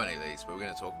show any of these, but we're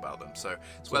going to talk about them. So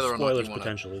it's So whether or not spoilers you want to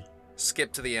potentially.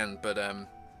 skip to the end, but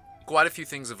quite a few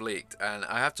things have leaked, and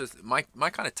I have to. My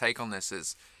kind of take on this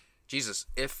is, Jesus,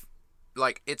 if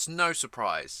like it's no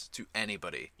surprise to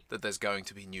anybody that there's going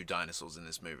to be new dinosaurs in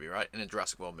this movie, right? In a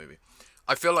Jurassic World movie,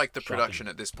 I feel like the production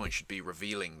at this point should be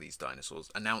revealing these dinosaurs,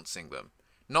 announcing them,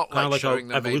 not Kinda like like how showing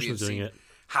them maybe Evolution's in doing scene. it.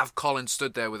 Have Colin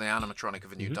stood there with an animatronic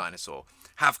of a new dinosaur.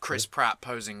 Have Chris Pratt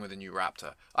posing with a new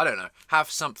raptor. I don't know. Have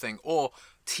something, or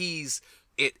tease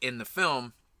it in the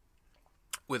film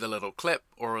with a little clip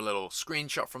or a little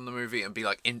screenshot from the movie and be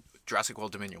like, in Jurassic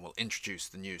World Dominion will introduce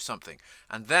the new something.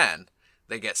 And then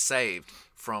they get saved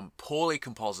from poorly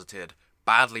composited,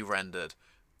 badly rendered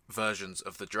versions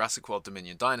of the Jurassic World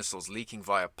Dominion dinosaurs leaking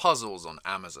via puzzles on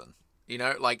Amazon. You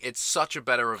know, like it's such a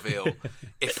better reveal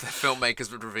if the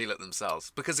filmmakers would reveal it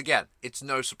themselves. Because again, it's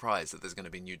no surprise that there's going to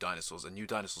be new dinosaurs and new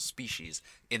dinosaur species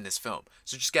in this film.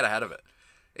 So just get ahead of it.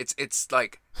 It's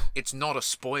like it's not a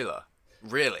spoiler,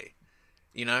 really.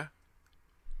 You know?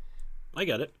 I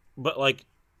get it, but like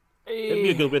it'd be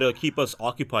a good way to keep us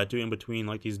occupied too in between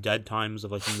like these dead times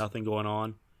of like nothing going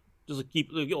on. Just like keep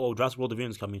like, oh, Jurassic World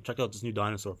Dominion's coming. Check out this new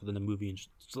dinosaur for the new movie and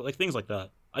so, like things like that.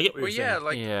 I get what you're saying.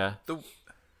 Like Yeah.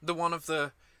 the one of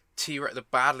the T-Rex, the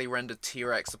badly rendered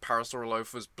T-Rex, the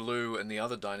Parasaurolophus blue, and the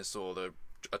other dinosaur,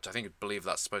 I believe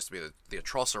that's supposed to be the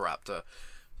Atrociraptor,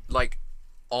 like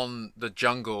on the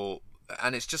jungle,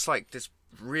 and it's just like this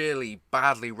really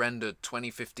badly rendered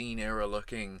 2015 era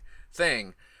looking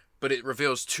thing, but it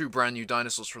reveals two brand new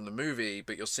dinosaurs from the movie,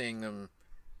 but you're seeing them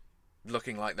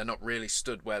looking like they're not really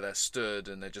stood where they're stood,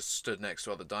 and they're just stood next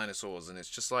to other dinosaurs, and it's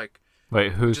just like Wait,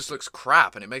 it who's just looks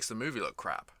crap, and it makes the movie look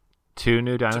crap. two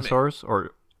new dinosaurs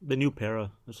or The new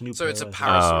para. There's a new. So it's a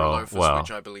para. Parasaurolophus, well,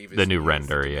 which I believe is the new the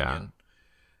render, Dominion. yeah.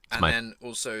 And my- then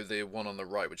also the one on the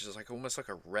right, which is like almost like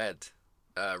a red.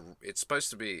 It's supposed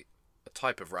to be a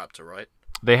type of raptor, right?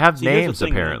 They have See, here's the names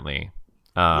thing, man. apparently.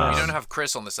 Yeah. We don't have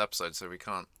Chris on this episode, so we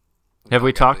can't. Have we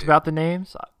can't get talked the- about the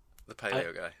names? the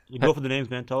paleo guy? You go for the names,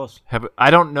 man. Tell us.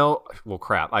 I don't know. Well,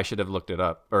 crap. I should have looked it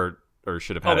up or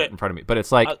should have had Okay. it in front of me. But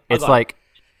it's like I it's got like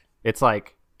it's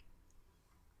like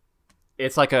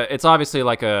it's obviously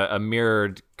like a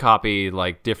mirrored copy,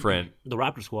 like different The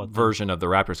Raptor Squad. version of the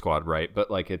Raptor Squad, right? But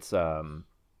like it's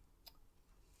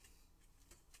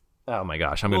oh my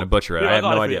gosh, I'm gonna butcher it. Here, I have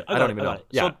got no it for idea. you. I don't got even it, know. got it.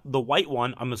 Yeah. So the white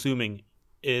one, I'm assuming,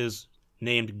 is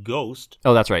named Ghost.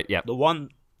 Oh, that's right. Yeah. The one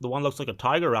looks like a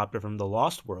tiger raptor from the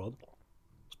Lost World.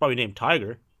 It's probably named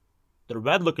Tiger. The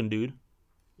red-looking dude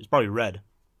is probably Red.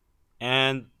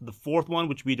 And the fourth one,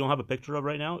 which we don't have a picture of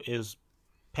right now, is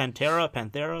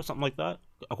Panthera, something like that,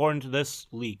 according to this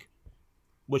leak,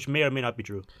 which may or may not be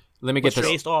true. Let me get It's this.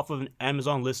 based off of an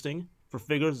Amazon listing for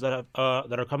figures that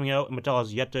are coming out, and Mattel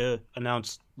has yet to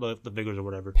announce the figures or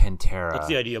whatever. Pantera. That's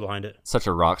the idea behind it. Such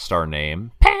a rock star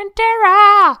name.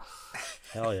 Pantera.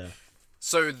 Hell yeah.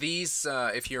 So these,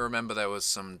 if you remember, there was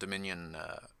some Dominion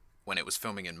when it was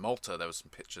filming in Malta. There was some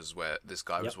pictures where this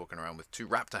guy was walking around with two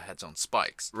raptor heads on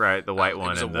spikes. Right, the white It one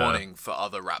was a and warning for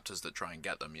other raptors that try and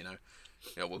get them.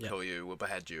 We'll kill you, we'll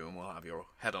behead you, and we'll have your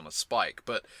head on a spike.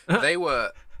 But they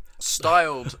were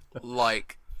styled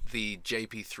like the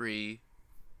JP3.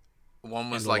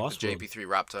 One was And the like Lost the World. JP3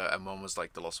 Raptor, and one was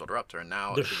like the Lost World Raptor. And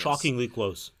now They're everything's- shockingly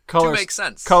close. color make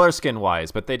sense. color skin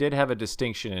wise, but they did have a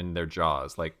distinction in their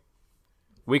jaws. Like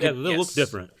we Yeah, could they look yes.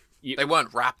 different. They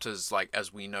weren't raptors like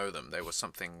as we know them. They were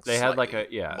something. They had, like,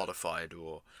 slightly a- yeah. modified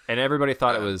or. and everybody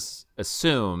thought it was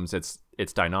assumes it's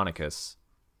Deinonychus,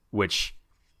 which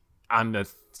I'm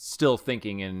still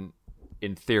thinking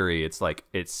in theory it's like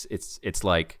it's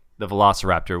like the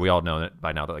Velociraptor. We all know that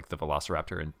by now that like the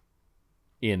Velociraptor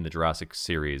in the Jurassic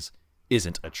series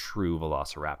isn't a true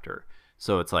Velociraptor.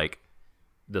 So it's like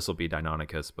this will be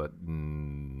Deinonychus, but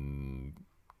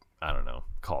I don't know,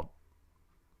 called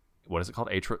what is it called?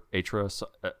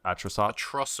 Atrociraptor.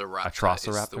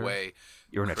 Atrociraptor is the way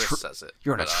You're an Chris says it.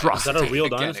 you're an but atrocity. Is that a real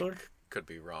again, dinosaur? It could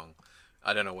be wrong.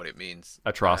 I don't know what it means.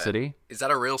 Atrocity. Is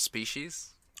that a real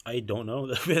species? I don't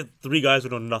know. We had three guys who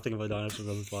know nothing about dinosaurs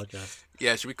on this podcast.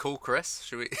 Yeah, should we call Chris?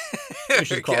 Should we? We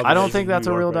should call Get- him. I don't He's think in that's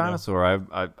New a York real right now.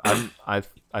 dinosaur.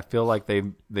 I feel like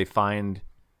they find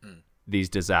these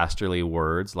disasterly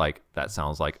words like that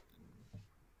sounds like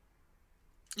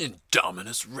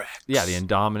Indominus Rex. the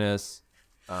Indominus,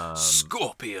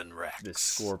 Scorpion Rex. the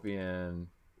scorpion.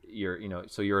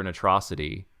 So you're an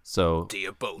atrocity. So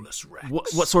Diabolus Rex.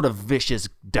 what sort of vicious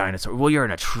dinosaur? Well, you're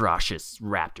an atrocious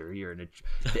raptor. You're the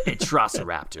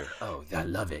Atrociraptor. Oh, I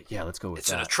love it. Yeah, let's go with It's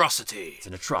that. an atrocity. It's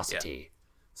an atrocity.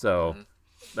 So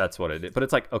that's what it is. But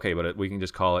it's like okay, but we can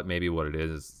just call it maybe what it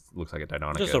is. Looks like a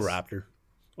Deinonychus. Just a raptor.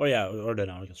 Oh yeah, or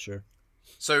Deinonychus, sure.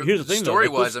 So Here's the thing, though.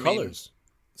 story-wise, Like, I those mean, colors.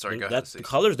 sorry, go ahead. That's the Steve.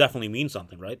 colors definitely mean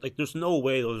something, right? Like, there's no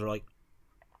way those are like.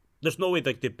 There's no way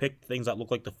like they picked things that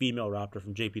look like the female raptor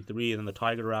from JP3 and then the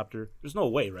tiger raptor. There's no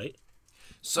way, right?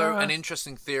 So an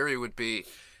interesting theory would be,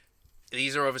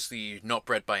 these are obviously not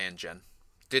bred by InGen.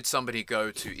 Did somebody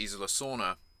go to Isola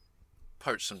Sorna,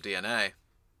 poach some DNA,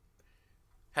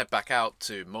 head back out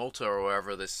to Malta or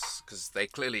wherever this, because they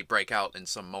clearly break out in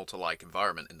some Malta-like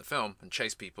environment in the film and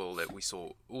chase people. That we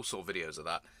all saw videos of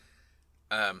that.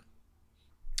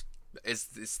 Is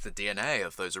the DNA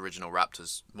of those original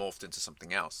raptors morphed into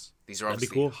something else? These are That'd be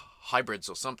obviously cool. hybrids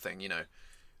or something,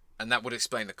 and that would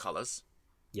explain the colors.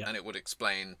 Yeah. And it would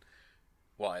explain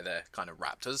why they're kind of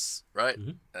raptors, right?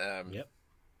 Yep.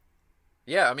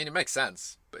 Yeah, I mean, it makes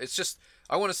sense. But it's just,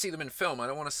 I want to see them in film. I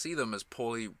don't want to see them as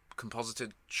poorly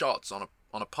composited shots on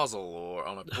a puzzle or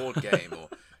on a board game or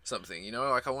something. You know,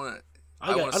 like I want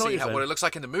to see what it looks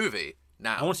like in the movie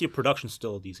now. I want to see a production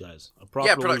still of these guys. A Yeah,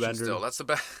 properly production rendered. still. That's the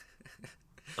best.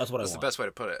 That's what I That's want. the best way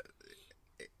to put it.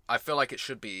 I feel like it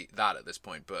should be that at this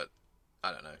point, but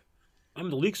I don't know. I mean,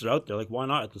 the leaks are out there. Like, why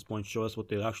not at this point show us what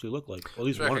they actually look like? Or at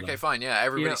least one of Okay, them. fine. Yeah,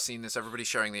 everybody's seen this. Everybody's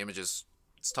sharing the images.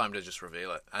 It's time to just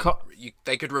reveal it. And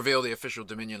they could reveal the official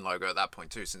Dominion logo at that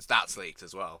point too, since that's leaked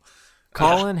as well.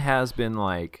 Colin has been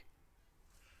like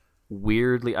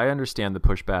weirdly. I understand the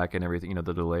pushback and everything,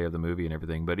 the delay of the movie and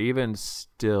everything, but even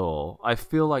still, I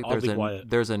feel like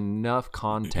there's enough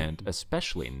content,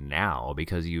 especially now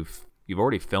because you've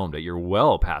already filmed it. You're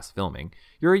well past filming.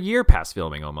 You're a year past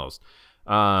filming almost.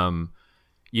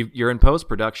 You're in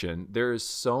post-production. There's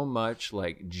so much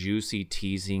like juicy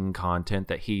teasing content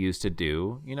that he used to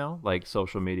do, like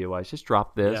social media wise, just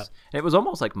drop this. Yeah. And it was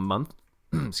almost like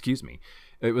excuse me.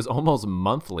 It was almost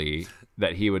monthly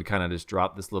that he would kind of just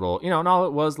drop this little, and all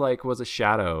it was like was a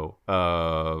shadow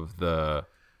of the,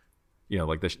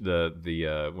 like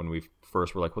the when we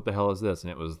first were like, what the hell is this? And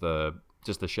it was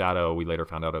just the shadow we later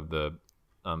found out of the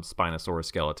Spinosaurus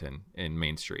skeleton in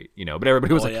Main Street, but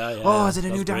everybody was oh, is it a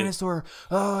new dinosaur?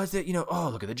 Oh, is it, oh,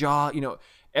 look at the jaw,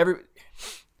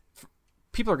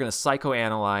 people are going to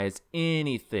psychoanalyze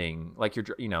anything like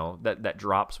that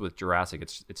drops with Jurassic.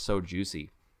 It's so juicy.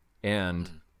 And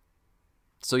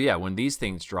so, yeah, when these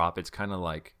things drop, it's kind of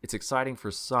like, it's exciting for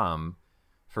some.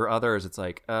 For others, it's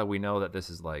like, we know that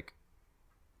this is like,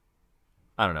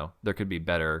 I don't know, there could be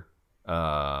better.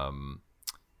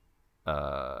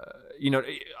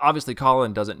 Obviously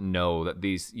Colin doesn't know that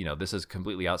these, this is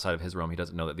completely outside of his realm. He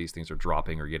doesn't know that these things are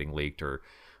dropping or getting leaked or,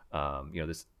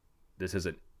 this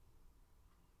isn't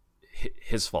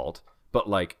his fault, but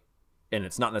like, and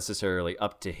it's not necessarily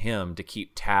up to him to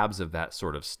keep tabs of that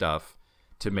sort of stuff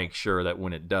to make sure that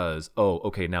when it does,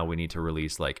 okay, now we need to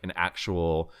release like an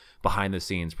actual behind the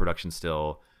scenes production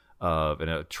still of an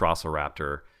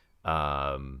Atrociraptor,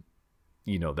 that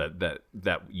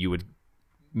you would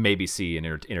maybe see in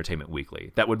Entertainment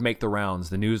Weekly that would make the rounds,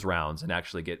 the news rounds, and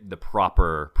actually get the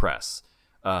proper press.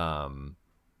 Because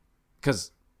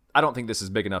I don't think this is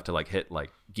big enough to like hit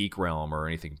like Geek Realm or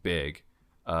anything big.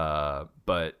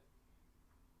 But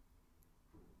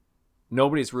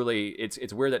nobody's really,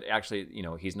 it's weird that actually,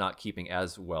 he's not keeping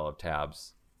as well of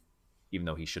tabs, even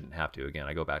though he shouldn't have to. Again,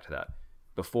 I go back to that.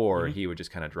 Before, he would just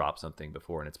kind of drop something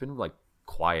before, and it's been like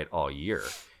quiet all year.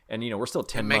 And, we're still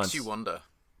 10 months. It makes you wonder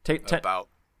about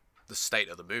the state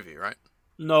of the movie, right?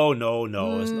 No.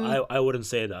 I wouldn't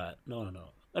say that. No.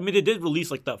 I mean, they did release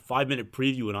like that 5-minute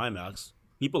preview in IMAX.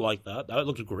 People like that. That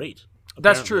looked great.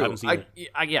 That's Apparently. true.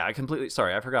 I completely,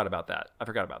 sorry, I forgot about that.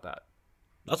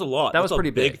 That's a lot. That was That's pretty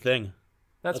a big big thing.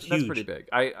 That's pretty big.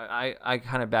 I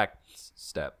kind of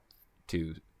backstep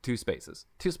to two spaces.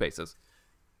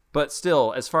 But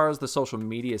still, as far as the social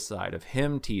media side of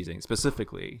him teasing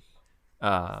specifically,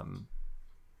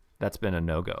 that's been a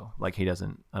no-go. Like he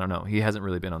hasn't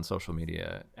really been on social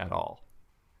media at all.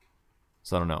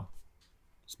 So I don't know.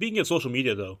 Speaking of social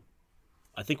media, though,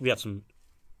 I think we have some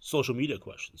social media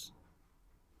questions.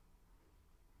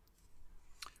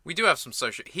 We do have some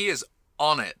social. He is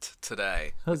on it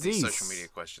today with these social media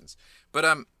questions. But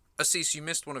Aziz, you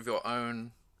missed one of your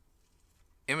own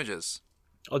images.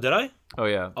 Oh, did I? Oh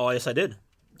yeah. Oh, yes, I did.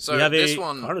 So we have this a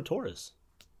one, Carnotaurus.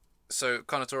 So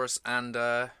Carnotaurus and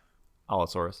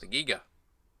Allosaurus. the Giga.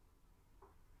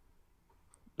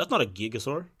 That's not a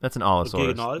Gigasaur. That's an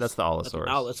Allosaurus. Giganautus? That's the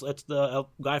Allosaurus. That's the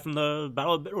guy from the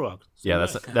Battle of Bitterrock. So yeah,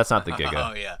 that's not the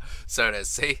Giga. Oh yeah. So it is.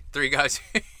 See, 3 guys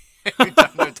who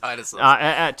don't know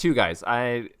dinosaurs. 2 guys.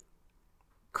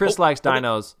 Chris likes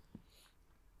dinos.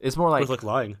 It's more like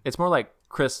lying. It's more like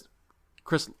Chris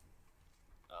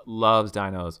loves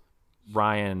dinos.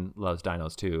 Ryan loves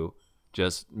dinos too.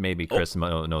 Just maybe Chris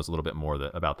knows a little bit more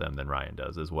about them than Ryan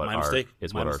does. Is what our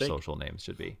social names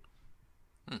should be.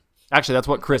 Actually, that's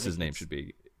what Chris's name should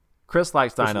be. Chris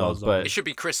likes dinos, but it should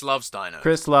be Chris loves dinos.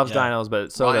 Chris loves dinos,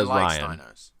 but so does Ryan. Ryan.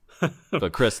 Likes dinos.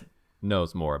 But Chris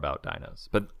knows more about dinos.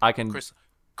 But I can.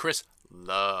 Chris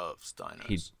loves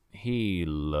dinos. He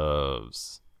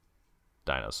loves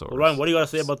dinosaurs. Well, Ryan, what do you got to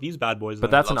say about these bad boys? But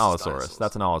then? that's an Allosaurus.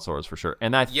 That's an Allosaurus for sure.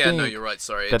 And I think no, you're right.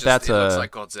 Sorry, it looks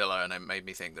like Godzilla, and it made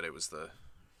me think that it was the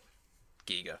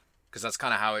Giga, because that's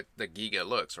kind of how the Giga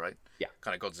looks, right? Yeah,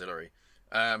 kind of Godzilla-y.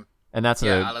 And that's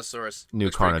Allosaurus new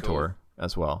Carnotaur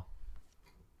as well.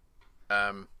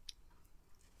 I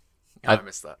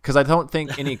missed that because I don't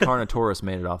think any Carnotaurus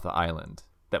made it off the island.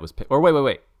 That was or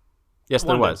wait. Yes,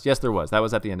 there was. Yes, there was. That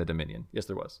was at the end of Dominion. Yes,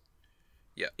 there was.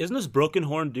 Isn't this Broken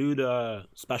Horn dude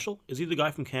special? Is he the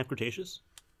guy from Camp Cretaceous?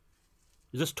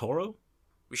 Is this Toro?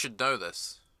 We should know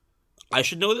this. I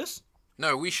should know this?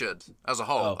 No, we should, as a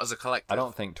whole, as a collective. I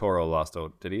don't think Toro lost a...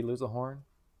 Did he lose a horn?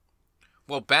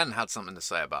 Well, Ben had something to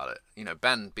say about it. You know,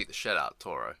 Ben beat the shit out of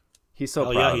Toro. He's so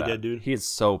Oh, proud yeah, of he that. did, dude. He is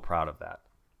so proud of that.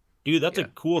 Dude, that's Yeah. a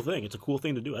cool thing. It's a cool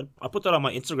thing to do. I put that on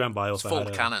my Instagram bio. It's if I full had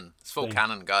a cannon. It's full thing.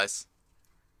 cannon, guys.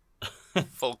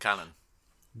 Full cannon.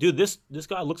 Dude, this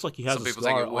guy looks like he has Some a people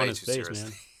take scar it way on his too face, seriously.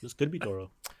 man. This could be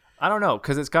Toro. I don't know,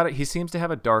 because he seems to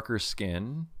have a darker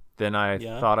skin than I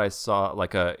Yeah. thought I saw.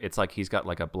 It's like he's got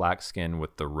like a black skin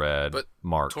with the red But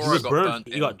marks. Toro He was got burned.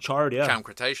 burnt He got in charred, yeah. Camp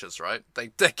Cretaceous, right? They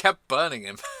kept burning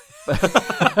him.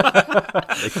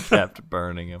 They kept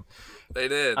burning him. They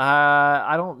did.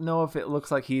 I don't know if it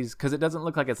looks like because it doesn't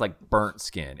look like it's like burnt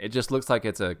skin. It just looks like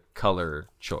it's a color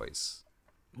choice.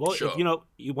 Well, Sure.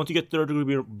 if, once you get third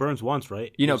degree burns once,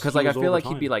 right? You know, it because like I heals feel over like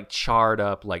he'd be time. like charred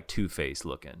up, like Two-Face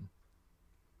looking.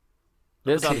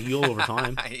 It's gotta heal over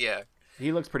time. Yeah.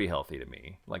 He looks pretty healthy to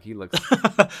me. Like he looks,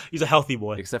 He's a healthy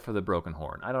boy. except for the broken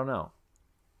horn. I don't know.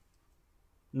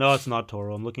 No, it's not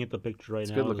Toro. I'm looking at the picture right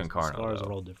now. good-looking The Carno, scars though.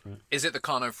 are all different. Is it the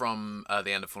Kano from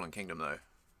the end of Fallen Kingdom, though?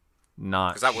 Not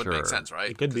Because that would sure. make sense, right?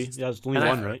 It could be. 'Cause Yeah, it's only And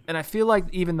one, I, right? and I feel like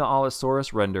even the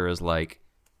Allosaurus render is like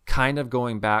kind of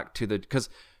going back to because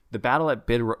the battle at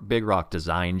Big Rock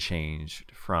design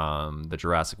changed from the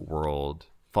Jurassic World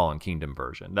Fallen Kingdom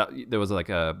version. There was like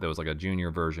a junior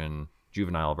version,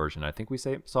 juvenile version. I think we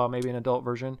saw maybe an adult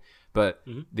version, but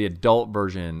the adult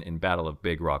version in Battle of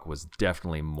Big Rock was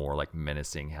definitely more like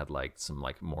menacing, had like some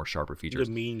like more sharper He's features.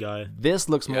 a mean guy. This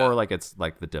looks Yeah. more like it's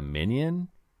like the Dominion,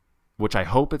 which I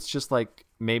hope it's just like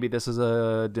maybe this is not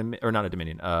a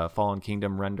Dominion, Fallen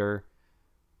Kingdom render,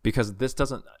 because this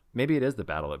doesn't. Maybe it is the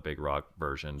Battle at Big Rock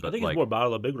version, but I think like it's more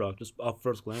Battle of Big Rock, just off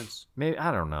first glance. maybe I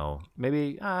don't know.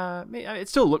 Maybe it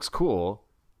still looks cool.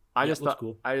 I Yeah, just it looks thought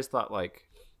cool. I just thought like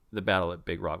the Battle at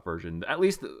Big Rock version, at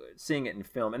least seeing it in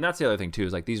film, and that's the other thing too,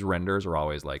 is like these renders are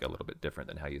always like a little bit different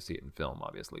than how you see it in film,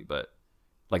 obviously. But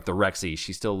like the Rexy,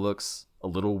 she still looks a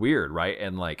little weird, right?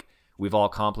 And like we've all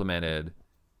complimented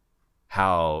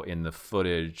how in the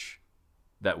footage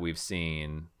that we've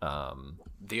seen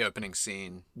the opening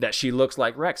scene. that she looks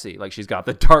like Rexy, like she's got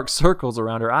the dark circles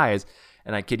around her eyes,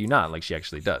 and I kid you not, like she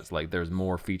actually does. Like there's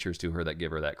more features to her that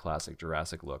give her that classic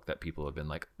Jurassic look that people have been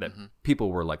like, that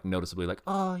people were like noticeably like,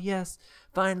 oh yes,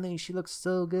 finally she looks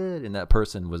so good, and that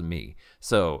person was me.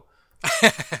 So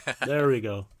There we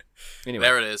go. anyway,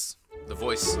 There it is. The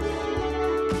voice.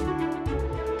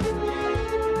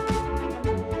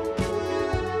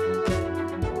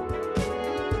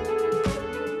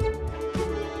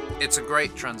 It's a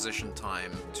great transition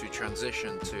time to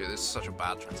transition to. This is such a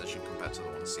bad transition compared to the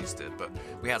one Cease did, but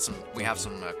we have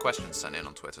some questions sent in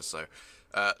on Twitter. So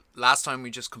last time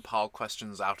we just compiled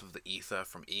questions out of the ether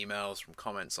from emails, from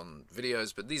comments on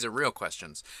videos, but these are real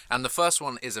questions. And the first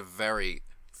one is a very,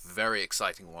 very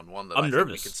exciting one. One that I'm I think we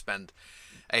nervous. could spend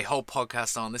a whole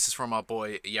podcast on. This is from our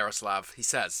boy Yaroslav. He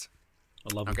says,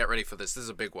 I love now it. get ready for this. This is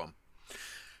a big one.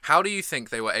 How do you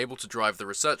think they were able to drive the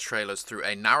research trailers through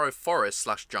a narrow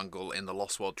forest/jungle in the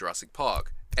Lost World Jurassic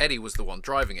Park? Eddie was the one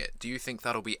driving it. Do you think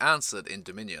that'll be answered in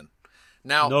Dominion?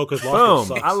 Now, No, because boom! Lost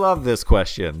World I sucks. love this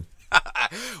question.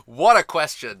 what a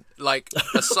question! Like,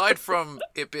 aside from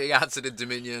it being answered in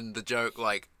Dominion, the joke,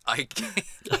 like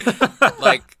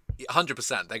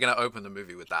 100%, they're gonna open the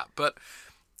movie with that. But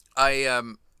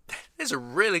there's a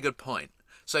really good point.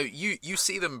 So you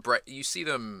see them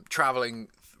traveling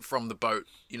from the boat.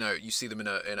 You know, you see them in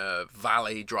a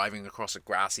valley, driving across a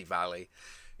grassy valley,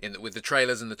 with the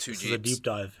trailers and the two This is a jeeps. deep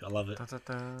dive. I love it.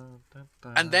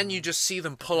 And then you just see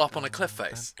them pull up on a cliff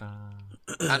face,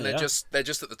 and they're Yeah.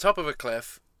 just at the top of a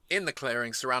cliff in the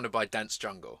clearing, surrounded by dense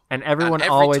jungle. And everyone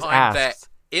every always time asks,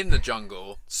 they're in the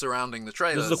jungle surrounding the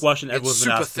trailers. This is a question it's everyone's been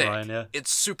super asking, thick. Ryan, yeah.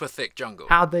 It's super thick jungle.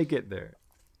 how'd they get there?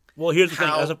 Well, here's the thing.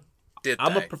 How did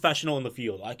I'm a they? professional in the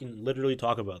field. I can literally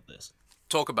talk about this.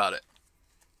 Talk about it.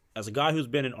 As a guy who's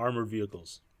been in armored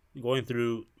vehicles, going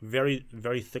through very,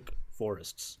 very thick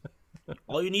forests,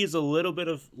 all you need is a little bit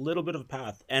of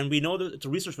path. And we know that it's a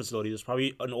research facility. There's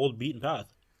probably an old beaten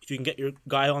path. If you can get your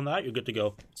guy on that, you're good to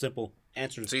go. Simple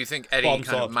answers. So you think Eddie Problem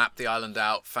kind of solved. mapped the island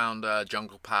out, found a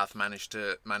jungle path, managed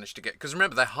to get? Because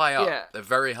remember, they're high up. Yeah. They're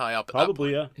very high up. At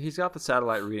Probably, that point. yeah. He's got the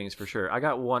satellite readings for sure. I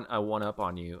got one up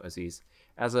on you, Aziz.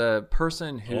 As a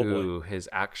person who has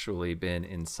actually been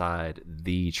inside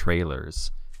the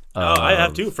trailers. I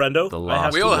have of too, friendo. The I have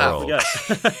Lost We all have. World,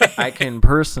 Yes. I can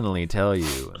personally tell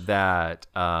you that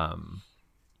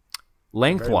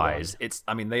lengthwise, Very it's.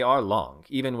 I mean, they are long,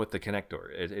 even with the connector.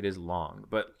 It is long,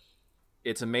 but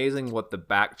it's amazing what the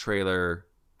back trailer,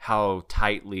 how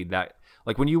tightly that,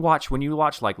 like when you watch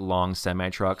like long semi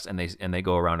trucks and they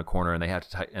go around a corner and they have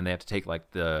to take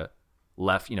like the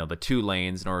left, the 2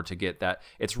 lanes in order to get that.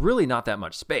 It's really not that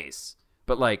much space,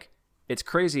 but like it's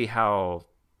crazy how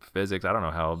physics, I don't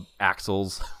know how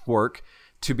axles work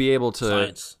to be able to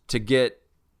Science. to get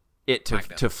it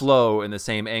to flow in the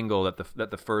same angle that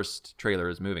the first trailer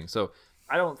is moving. So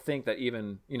I don't think that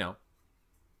even,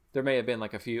 there may have been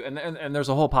like a few, and there's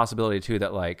a whole possibility too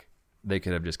that like they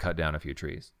could have just cut down a few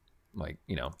trees, like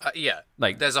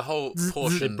like there's a whole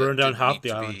portion They burned that down didn't half need the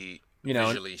to island. be You know,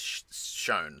 visually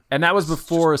shown, and that was It's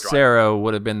before just dry. Sarah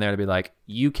would have been there to be like,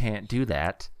 you can't do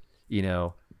that,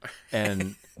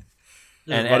 and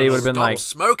and Eddie would have been Stop like,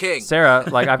 smoking. Sarah,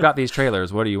 like I've got these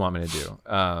trailers, what do you want me to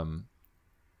do?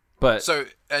 But So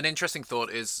an interesting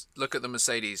thought is look at the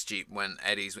Mercedes Jeep when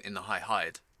Eddie's in the high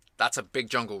hide. That's a big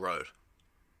jungle road.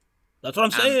 That's what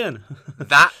I'm saying.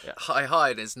 That high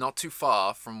hide is not too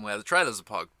far from where the trailers are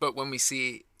parked. But when we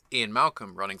see Ian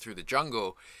Malcolm running through the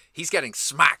jungle, he's getting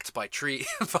smacked by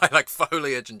by like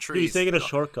foliage and trees. Dude, he's taking a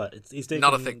shortcut. He's taking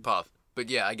Not a thick path. But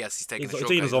yeah, I guess he's taking He's a shortcut.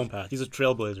 taking his own path. He's a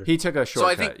trailblazer. he took a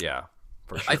shortcut, think- yeah,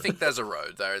 for sure. I think there's a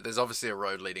road there. There's obviously a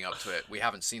road leading up to it. We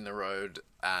haven't seen the road,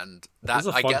 and that This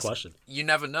is a I fun guess question. you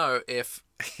never know if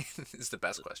it's the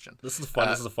best question. This is fun.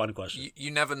 This is a fun question. You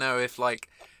never know if like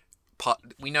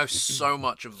we know so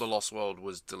much of the Lost World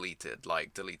was deleted,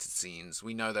 like deleted scenes.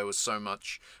 We know there was so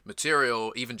much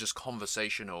material, even just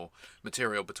conversational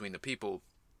material between the people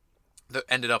that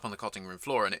ended up on the cutting room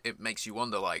floor, and it makes you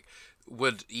wonder, like,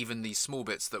 would even these small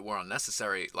bits that were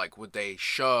unnecessary, like, would they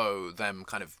show them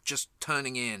kind of just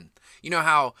turning in? You know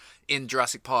how in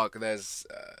Jurassic Park there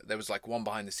was like one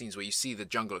behind the scenes where you see the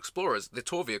jungle explorers, the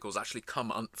tour vehicles actually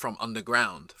come from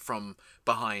underground, from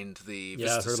behind the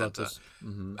Yeah, I visitor heard about center,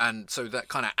 this. and so that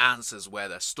kind of answers where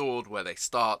they're stored, where they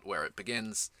start, where it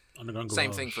begins. Underground Same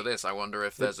garage. thing for this. I wonder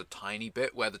if there's a tiny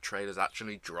bit where the trailers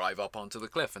actually drive up onto the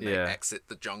cliff and Yeah. they exit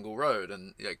the jungle road,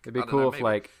 and like, It'd be I don't cool know, if maybe.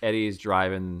 like Eddie's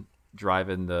driving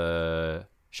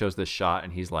shows this shot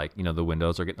and he's like, the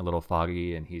windows are getting a little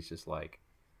foggy and he's just like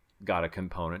got a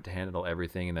component to handle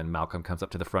everything, and then Malcolm comes up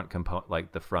to the front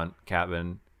the front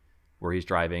cabin where he's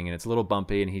driving and it's a little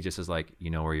bumpy and he just is like, you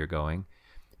know where you're going?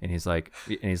 And he's like,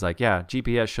 yeah,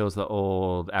 GPS shows the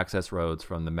old access roads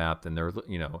from the map, and they're,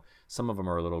 some of them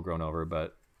are a little grown over,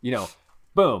 but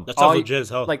boom. That all sounds you- legit as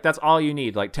hell. Like that's all you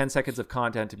need, like 10 seconds of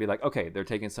content to be like, okay, they're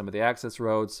taking some of the access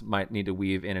roads, might need to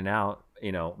weave in and out.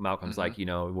 Malcolm's like, you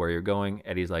know where you're going.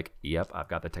 Eddie's like, yep, I've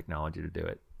got the technology to do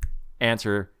it.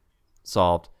 Answer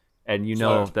solved, and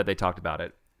Solved. that they talked about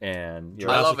it, and you're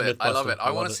I Jurassic love it. I love Mythbuster. it. I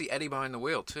I want love to it. see Eddie behind the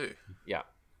wheel too, yeah.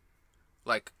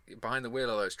 like behind the wheel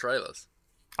of those trailers.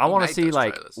 I He want to made see those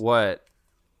like trailers. what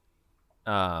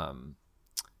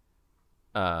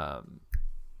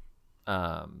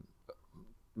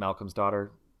Malcolm's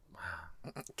daughter,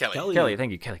 Kelly. Kelly,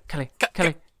 thank you, Kelly. Kelly.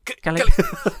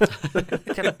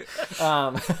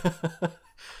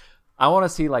 I want to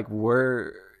see like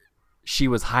where she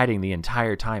was hiding the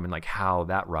entire time and like how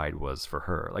that ride was for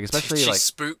her, like especially She like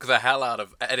spook the hell out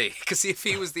of Eddie, because if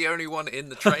he was the only one in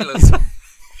the trailers,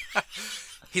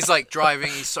 he's like driving,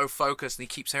 he's so focused, and he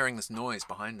keeps hearing this noise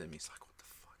behind him. He's like, what the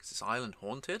fuck, is this island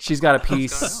haunted? she's got a What the hell's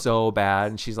piece going on? so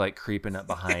bad and she's like creeping up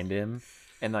behind him,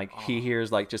 and like he Oh.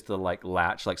 hears like just the like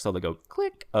latch like slowly go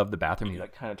click of the bathroom. He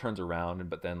like kind of turns around,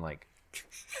 but then like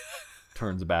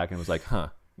turns back and was like,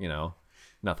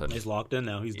 nothing. He's locked in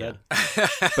now. He's dead.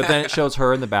 But then it shows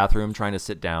her in the bathroom trying to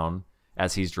sit down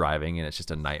as he's driving, and it's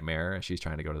just a nightmare. And she's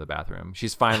trying to go to the bathroom.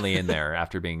 She's finally in there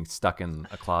after being stuck in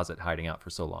a closet hiding out for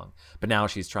so long. But now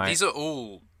she's trying. These are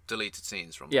all deleted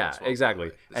scenes from Yeah, Lost World, exactly. by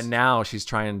the way. This And is- now she's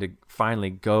trying to finally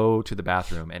go to the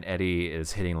bathroom, and Eddie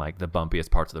is hitting like the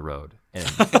bumpiest parts of the road. And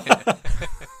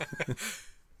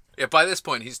yeah, by this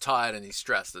point he's tired and he's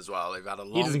stressed as well. They've had a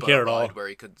long doesn't boat care at all. ride where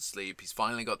he couldn't sleep. He's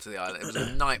finally got to the island. It was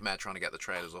a nightmare trying to get the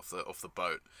trailers off the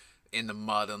boat in the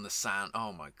mud and the sand.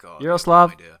 Oh my god, Yaroslav,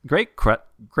 no idea. great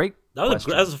That was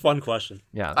question. that was a fun question.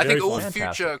 Yeah, I think Very all fun.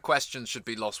 future questions should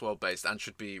be Lost World based and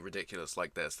should be ridiculous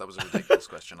like this. That was a ridiculous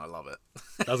question. I love it.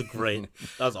 That was great.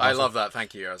 That was awesome. I love that.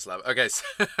 Thank you, Yaroslav. Okay,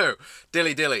 so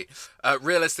Dilly.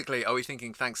 Realistically, are we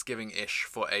thinking Thanksgiving-ish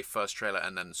for a first trailer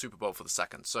and then Super Bowl for the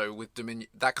second? So with Dominion,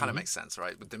 that kind of makes sense,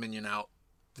 right? With Dominion out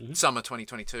summer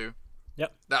 2022,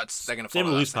 Yep. they're going to follow Same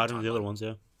that release same pattern as the timeline. other ones,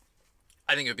 yeah.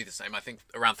 I think it would be the same. I think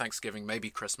around Thanksgiving, maybe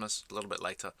Christmas, a little bit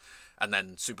later, and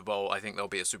then Super Bowl. I think there'll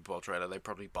be a Super Bowl trailer. They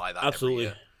probably buy that Absolutely.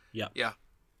 every year. Yeah. Yeah.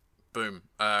 Boom.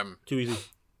 Too easy.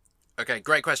 Okay,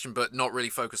 great question, but not really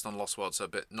focused on Lost World, so a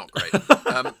bit not great.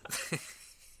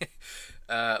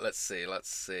 Let's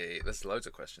see. There's loads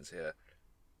of questions here.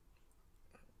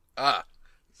 Ah.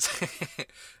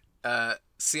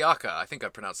 Siaka, I think I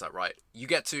pronounced that right. You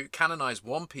get to canonize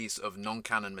one piece of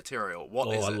non-canon material. What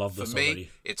Oh, is I it? love For this me,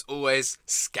 already. it's always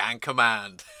Scan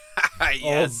Command. Oh,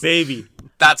 Yes. baby.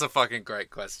 That's a fucking great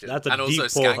question. That's a and also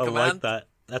deep pull. Scan I Command. like that.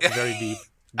 That's very deep.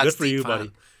 That's Good for deep you, fan.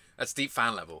 buddy. That's deep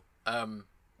fan level.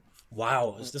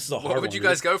 Wow, this is a hard one. What would you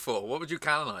guys go for? What would you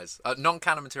canonize?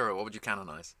 Non-canon material. What would you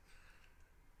canonize?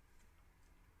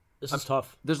 This is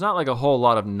tough. There's not like a whole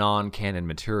lot of non-canon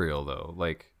material though.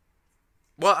 Like,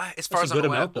 Well, as far That's as a I'm good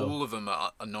aware, amount, though. all of them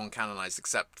are non-canonized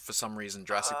except for some reason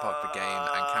Jurassic Park the game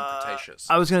and Camp Cretaceous.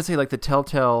 I was gonna say like the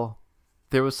Telltale,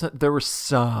 there were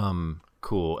some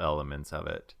cool elements of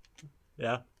it.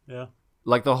 Yeah, yeah.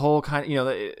 Like the whole kind,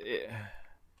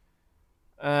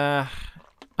 I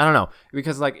don't know,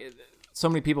 because like so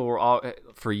many people were all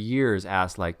for years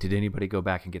asked like, did anybody go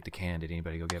back and get the can? Did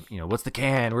anybody go get, what's the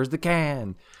can? Where's the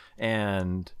can?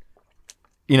 And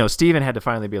Steven had to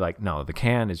finally be like, no, the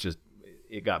can is just,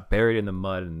 it got buried in the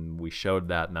mud, and we showed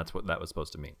that, and that's what that was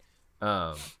supposed to mean.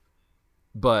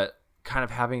 But kind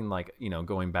of having like,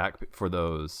 going back for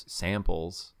those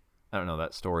samples, I don't know,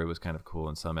 that story was kind of cool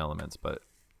in some elements, but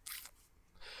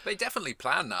They definitely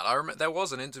planned that. I remember there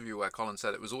was an interview where Colin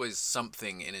said it was always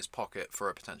something in his pocket for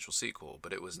a potential sequel,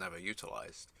 but it was never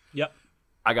utilized. Yep.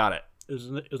 I got it. It was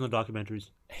in the documentaries.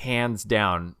 Hands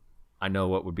down, I know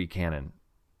what would be canon.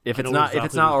 If I it's know not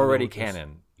exactly what already you're going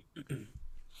with canon.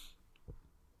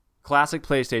 Classic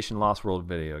PlayStation Lost World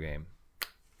video game.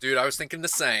 Dude, I was thinking the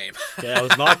same. Yeah, I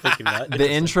was not thinking that. The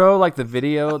intro, like the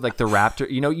video, like the raptor,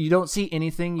 you don't see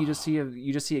anything. You just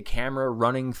see a camera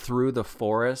running through the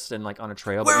forest and like on a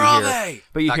trail. Where are they?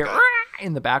 But you That hear guy.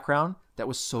 in the background. That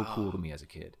was so cool to me as a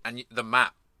kid. And the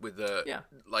map with the Yeah.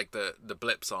 like the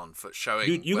blips on for showing.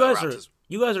 Dude, you where guys raptors-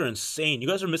 are insane. You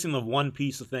guys are missing the one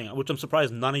piece of thing, which I'm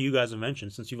surprised none of you guys have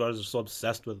mentioned, since you guys are so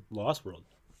obsessed with Lost World.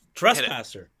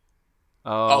 Trespasser.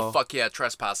 Oh fuck yeah,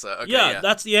 Trespasser. Okay, Yeah,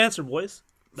 that's the answer, boys.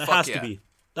 That Fuck has yeah. to be.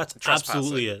 That's Trespasser.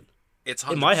 absolutely it. It's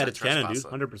In my head, it's 100% canon, dude.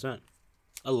 Trespasser. 100%.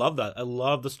 I love that. I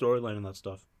love the storyline and that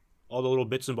stuff. All the little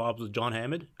bits and bobs with John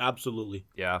Hammond. Absolutely.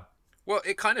 Yeah. Well,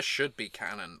 it kind of should be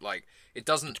canon. Like, it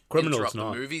doesn't criminal, interrupt it's the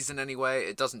not. movies in any way.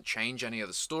 It doesn't change any of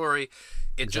the story.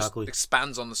 It Exactly. just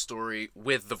expands on the story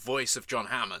with the voice of John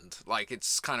Hammond. Like,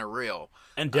 it's kind of real.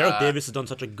 And Derek Davis has done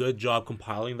such a good job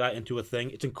compiling that into a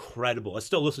thing. It's incredible. I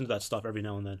still listen to that stuff every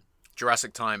now and then.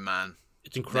 Jurassic Time, man.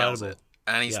 It's Nails incredible. it.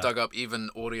 And he's Yeah. dug up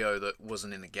even audio that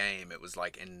wasn't in the game. It was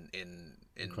like in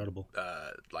Incredible.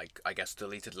 like I guess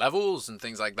deleted levels and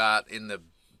things like that in the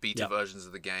beta Yeah. versions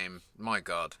of the game. My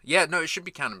God, yeah, no, it should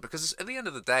be canon because at the end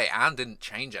of the day, Anne didn't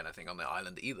change anything on the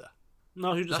island either.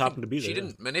 No, he just Nothing- happened to be there. She yeah.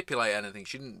 didn't manipulate anything.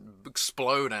 She didn't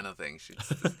explode anything. She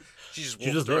just She's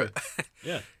walked just through there. it.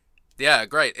 Yeah. Yeah,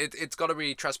 great. It's got to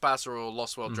be Trespasser or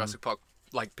Lost Mm-hmm. World Jurassic Park,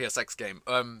 like PSX game.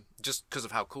 Just because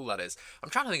of how cool that is. I'm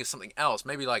trying to think of something else.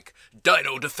 Maybe like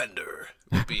Dino Defender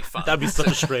would be fun. That'd be such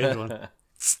a strange one.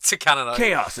 to canonize.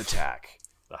 Chaos Attack.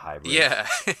 The hybrid. Yeah.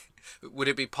 Would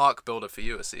it be Park Builder for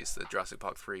you, Assis? The Jurassic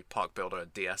Park 3 Park Builder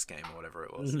DS game or whatever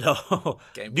it was. No.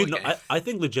 Game Dude, Boy no, game. I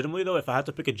think legitimately, though, if I had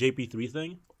to pick a JP3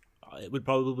 thing, it would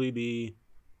probably be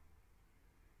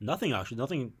nothing, actually.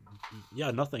 Nothing.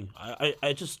 Yeah, nothing.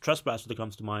 I just Trespasser that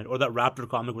comes to mind. Or that Raptor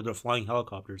comic where they're flying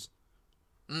helicopters.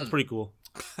 That's pretty cool.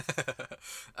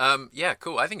 Yeah,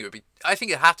 cool. I think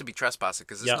it had to be Trespasser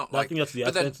because it's Yeah, not I like. think that's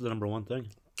but then the number one thing.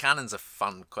 canon's a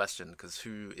fun question because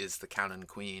who is the canon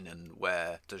queen and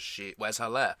where's her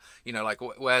lair? You know, like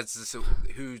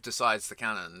who decides the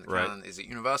canon? The Right. canon, is it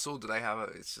universal? Do they have a?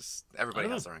 It's just everybody I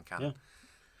don't has know. their own canon. Yeah.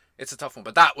 It's a tough one,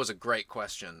 but that was a great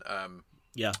question.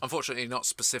 Yeah. Unfortunately, not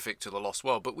specific to the Lost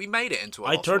World, but we made it into a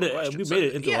I Lost turned World it. question, We so- made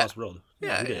it into yeah. Lost World.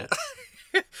 Yeah, we did yeah.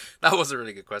 it. That was a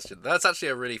really good question. That's actually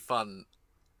a really fun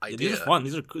idea. These are fun.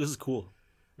 This is cool.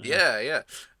 Yeah, yeah.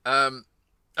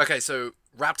 Okay, so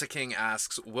Raptor King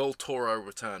asks, will Toro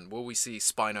return? Will we see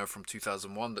Spino from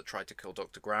 2001 that tried to kill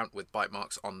Dr. Grant with bite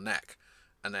marks on neck?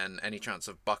 And then any chance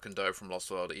of Buck and Doe from Lost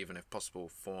World, even if possible,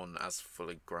 Fawn as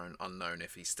fully grown, unknown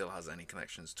if he still has any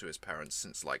connections to his parents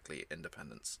since likely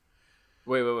independence.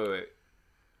 Wait.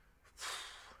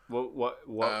 What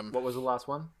was the last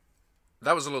one?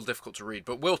 That was a little difficult to read,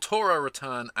 but will Toro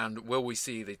return and will we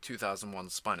see the 2001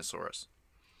 Spinosaurus?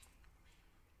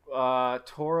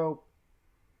 Toro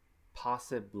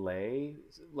possibly.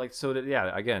 Like, so that,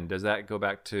 yeah, again, does that go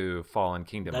back to Fallen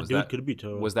Kingdom? That dude could be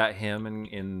Toro. Was that him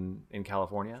in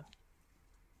California?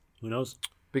 Who knows?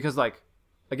 Because, like,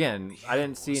 again, I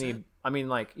didn't see was any. it? I mean,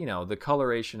 like, the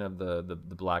coloration of the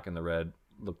black and the red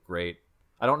looked great.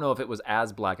 I don't know if it was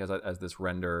as black as this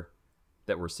render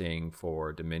that we're seeing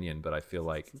for Dominion, but I feel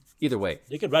like either way,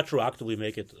 They could retroactively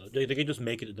make it. They could just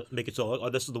make it so. Oh,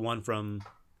 this is the one from.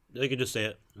 They could just say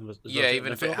it. Yeah,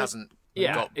 even if it hasn't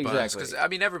Yeah, got bones. exactly. Because, I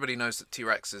mean, everybody knows that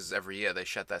T-Rexes, every year, they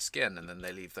shed their skin, and then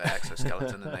they leave their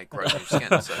exoskeleton, and they grow new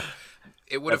skin. So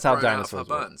it would have That's how grown out of her dinosaurs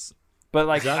work. bones. but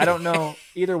like Exactly. I don't know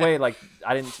either way. Like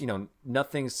I didn't,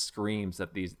 nothing screams that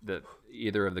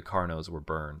either of the Carnos were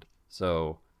burned.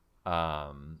 So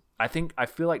I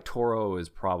feel like Toro is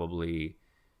probably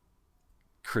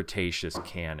Cretaceous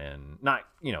canon. Not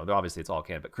obviously it's all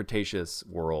canon, but Cretaceous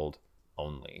world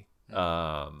only.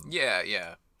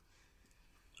 Yeah.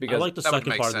 I like the That would second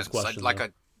make part sense. of this question. though.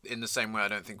 In the same way, I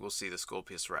don't think we'll see the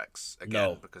Scorpius Rex again,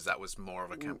 No. because that was more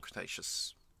of a Camp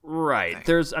Cretaceous. Right.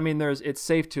 There's it's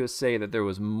safe to say that there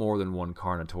was more than one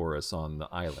Carnotaurus on the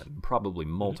island, probably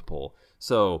multiple.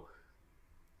 So,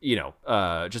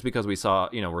 just because we saw,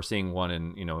 we're seeing one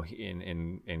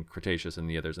in Cretaceous and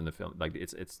the others in the film, like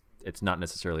it's not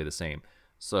necessarily the same.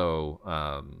 So,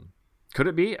 could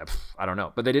it be? I don't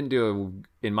know. But they didn't do,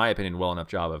 in my opinion, well enough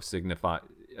job of signifying.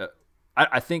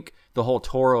 I think the whole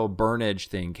Toro burnage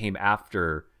thing came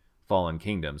after Fallen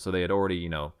Kingdom, so they had already,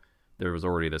 there was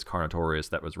already this Carnotaurus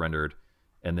that was rendered,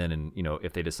 and then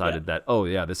if they decided that, oh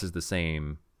yeah, this is the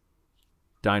same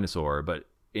dinosaur, but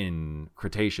in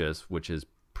Cretaceous, which is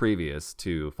previous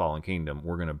to Fallen Kingdom,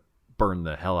 we're gonna burn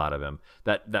the hell out of him.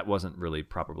 That wasn't really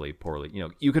properly poorly.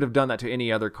 You could have done that to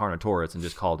any other Carnotaurus and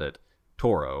just called it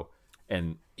Toro,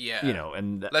 and Yeah.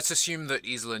 and Let's assume that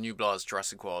Isla Nublar's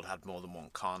Jurassic World had more than one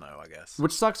Carno, I guess.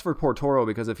 which sucks for poor Toro,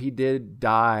 because if he did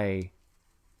die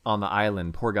on the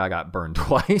island, poor guy got burned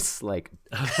twice. Like,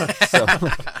 so,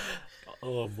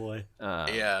 Oh boy.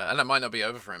 Yeah, and that might not be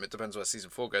over for him. It depends where season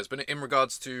 4 goes. But in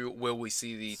regards to will we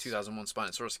see the 2001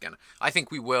 Spinosaurus again, I think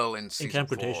we will in In season Camp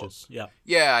 4. Cretaceous. Yeah.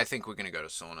 Yeah, I think we're going to go to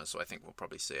Sauna, so I think we'll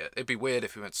probably see it. It'd be weird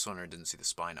if we went to Sauna and didn't see the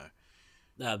Spino.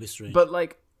 That'd be strange. but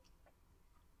like,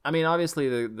 I mean, obviously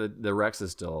the Rex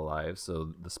is still alive,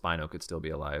 so the Spino could still be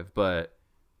alive. But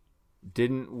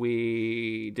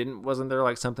wasn't there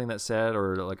like something that said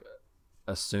or like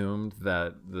assumed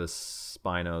that the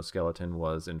Spino skeleton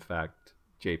was in fact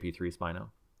JP3 Spino?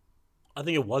 I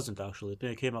think it wasn't actually. I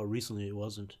think it came out recently. It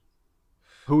wasn't.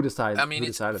 Who decided? I mean, who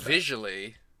it's decided that?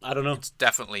 visually, I don't know. it's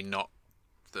definitely not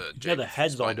the Yeah, the JP3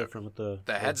 head's all Spino. different with the.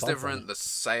 The head's bump on different. it. The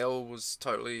sail was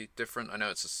totally different. I know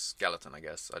it's a skeleton, I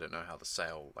guess. I don't know how the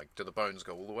sail, like, do the bones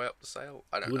go all the way up the sail?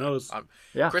 I don't Who know. knows?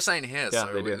 Yeah. Chris ain't here, Yeah,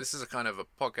 so they do. this is a kind of a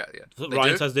podcast. Yeah. So They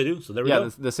Ryan do? says they do. So there we Yeah, go.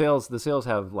 the sails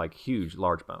have like huge,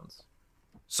 large bones.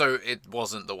 So it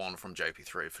wasn't the one from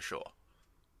JP3 for sure.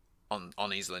 On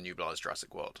Isla Nublar's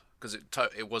Jurassic World, because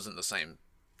it wasn't the same.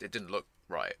 It didn't look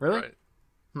right. Really?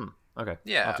 Right? Okay.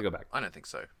 Yeah. I'll have to go back. I don't think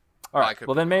so. All I right. could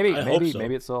Well, then be wrong. I hope so.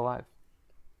 maybe it's still alive.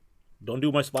 Don't do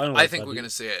my spinal. I think we're going to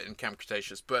see it in Camp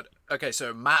Cretaceous. But okay,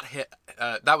 so Matt hit.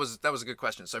 That was a good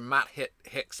question. So Matt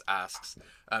Hicks asks,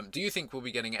 do you think we'll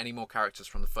be getting any more characters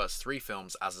from the first 3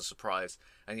 films as a surprise?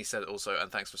 And he said also, and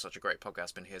thanks for such a great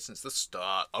podcast. Been here since the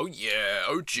start. Oh yeah,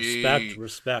 OG.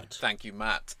 Respect. Thank you,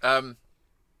 Matt.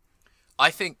 I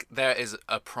think there is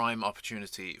a prime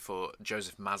opportunity for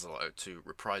Joseph Mazzello to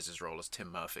reprise his role as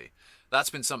Tim Murphy. That's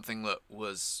been something that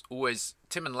was always...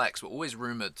 Tim and Lex were always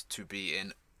rumoured to be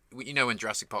in... in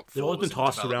Jurassic Park 4... They've always been was in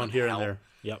tossed around development here hell. and there.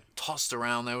 Yep. Tossed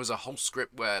around. There was a whole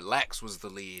script where Lex was the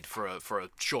lead for a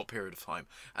short period of time.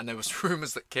 And there was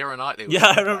rumours that Keira Knightley was Yeah,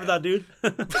 gonna I remember play that, dude.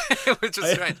 it. Which was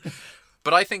strange.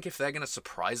 But I think if they're going to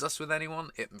surprise us with anyone,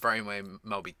 it very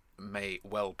may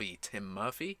well be Tim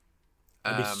Murphy.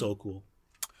 That'd be so cool.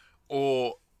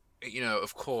 Or,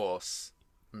 of course,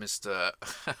 Mr.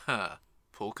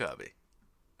 Paul Kirby.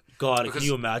 God, Because- can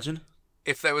you imagine?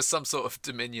 If there was some sort of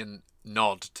Dominion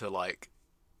nod to, like,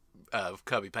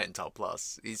 Kirby Paintball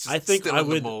Plus, he's just I think still I in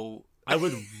would- the mall. I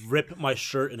would rip my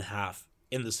shirt in half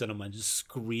in the cinema and just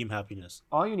scream happiness.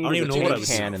 All you I need don't is a even know what I tin was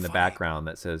can saying. in the So background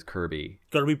that says Kirby.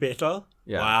 Kirby Paintball?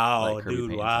 Yeah, Wow, like Kirby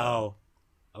dude, Paintball. wow.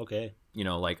 Okay.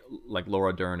 Like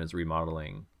Laura Dern is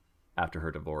remodeling after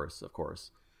her divorce, of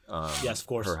course. Yes, of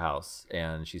course. Her house,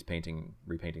 and she's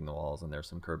repainting the walls, and there's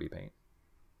some Kirby paint.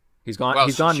 He's gone. Well,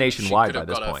 he's gone she nationwide could by have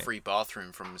this got a point. free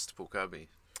bathroom from Mr. Paul Kirby.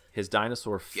 His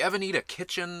dinosaur, If you ever need a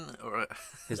kitchen or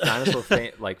his dinosaur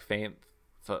fame.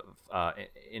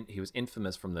 He was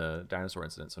infamous from the dinosaur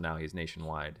incident, so now he's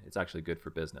nationwide. It's actually good for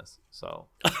business. So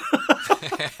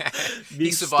he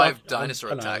Being survived stuck on dinosaur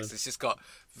an attacks. island. It's just got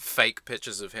fake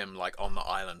pictures of him like on the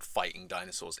island fighting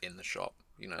dinosaurs in the shop.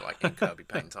 Like in Kirby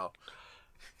Paintball.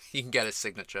 You can get his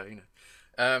signature.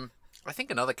 I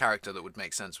think another character that would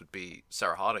make sense would be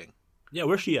Sarah Harding. Yeah,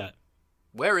 where's she at?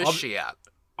 Where is she at?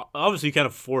 Obviously, you can't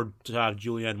afford to have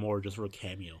Julianne Moore just for a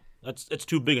cameo. It's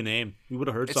too big a name. We would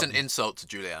have heard It's something. an insult to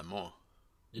Julianne Moore.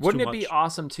 It's Wouldn't too it be much.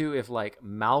 awesome too if like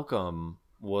Malcolm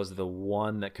was the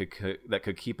one that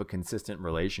could keep a consistent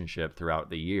relationship throughout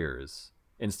the years,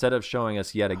 instead of showing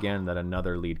us yet again that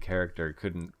another lead character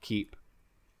couldn't keep.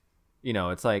 You know,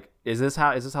 it's like, is this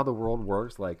how the world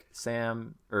works? Like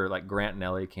Sam or like Grant and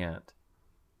Ellie can't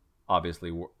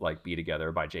obviously like be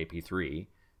together by JP3,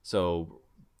 so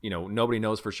you know nobody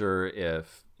knows for sure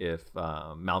if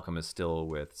Malcolm is still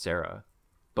with Sarah,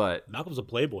 but Malcolm's a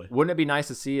playboy. wouldn't it be nice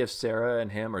to see if Sarah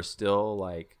and him are still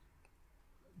like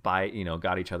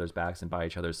got each other's backs and by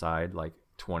each other's side like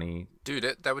 20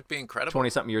 Dude, that would be incredible.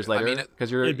 something years later? I mean, Because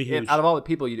you're It'd be huge. out of all the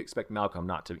people you'd expect Malcolm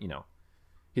not to,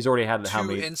 he's already had how two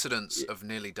many incidents of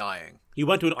nearly dying. He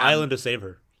went to an island to save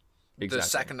her. exactly. The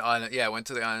second island, went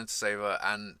to the island to save her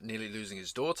and nearly losing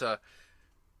his daughter.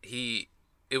 It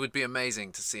would be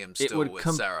amazing to see him still with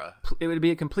Sarah. It would be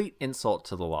a complete insult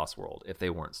to the Lost World if they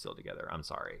weren't still together. I'm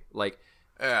sorry. Like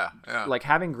Yeah.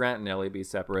 having Grant and Ellie be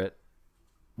separate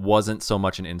wasn't so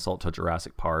much an insult to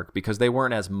Jurassic Park because they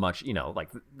weren't as much, like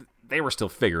they were still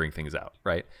figuring things out,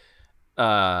 right?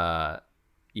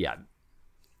 Yeah.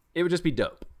 It would just be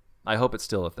dope. I hope it's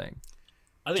still a thing.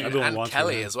 I think Dude, everyone and wants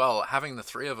Kelly her. as well. Having the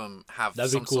three of them have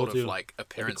That'd be some cool, sort too. of like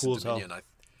appearance cool in as hell. Dominion,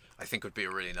 I think would be a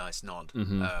really nice nod.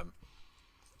 Mm-hmm.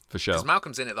 For sure. Because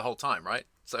Malcolm's in it the whole time, right?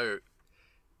 So,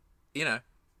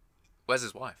 where's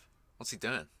his wife? What's he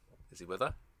doing? Is he with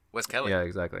her? Where's Kelly? Yeah,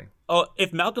 exactly. Oh,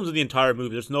 if Malcolm's in the entire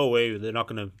movie, there's no way they're not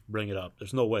gonna bring it up.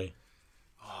 There's no way.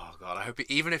 Oh god, I hope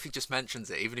even if he just mentions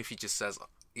it, even if he just says,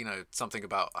 something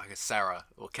about I guess Sarah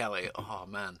or Kelly. Oh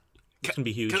man, It's gonna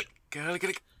be huge. Kelly.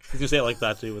 He's gonna say it like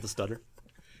that too with a stutter.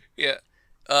 Yeah.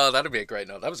 Oh, that'd be a great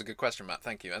note. That was a good question, Matt.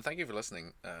 Thank you, and thank you for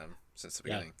listening since the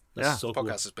Yeah, beginning. that's Yeah. so The cool.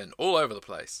 podcast has been all over the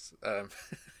place. So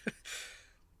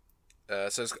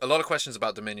there's a lot of questions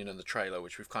about Dominion in the trailer,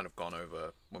 which we've kind of gone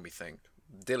over when we think.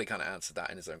 Dilly kind of answered that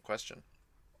in his own question.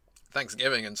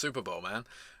 Thanksgiving and Super Bowl, man.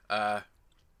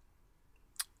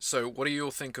 So what do you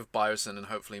all think of Biosyn and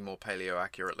hopefully more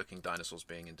paleo-accurate looking dinosaurs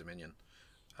being in Dominion?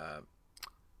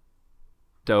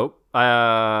 Dope.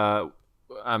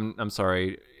 I'm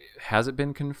sorry. Has it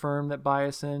been confirmed that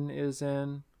Biosyn is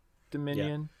in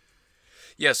Dominion?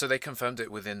 Yeah, so they confirmed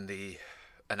it within the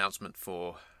announcement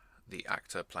for the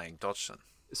actor playing Dodgson.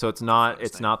 So it's not his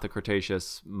it's name. not the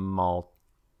Cretaceous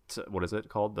what is it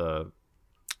called? The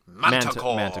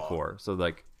Manticore. Manticore. So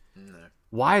like No.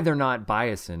 why they're not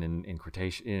Biosyn in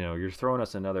Cretaceous, you're throwing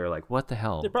us another like what the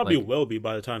hell? They probably Like, will be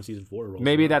by the time season 4 rolls.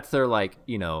 maybe around. that's their like,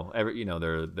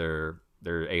 their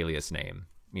alias name,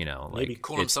 like Maybe.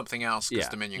 Call them something else because yeah.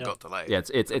 Dominion Yeah. got delayed. Yeah,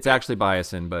 it's actually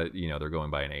Biosyn, but they're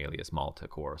going by an alias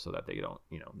Malticore so that they don't,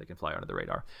 they can fly under the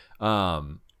radar.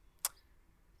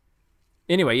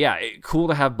 Anyway, yeah, cool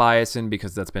to have Biosyn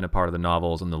because that's been a part of the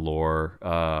novels and the lore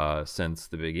since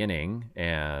the beginning,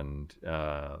 and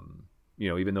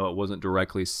even though it wasn't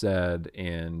directly said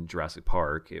in Jurassic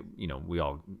Park, we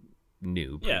all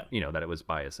knew, Yeah. that it was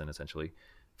Biosyn essentially.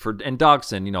 And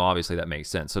Dogson, obviously that makes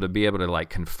sense. So to be able to like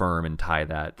confirm and tie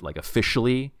that like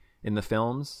officially in the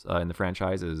films, in the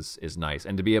franchise is nice,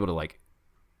 and to be able to like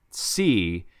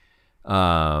see,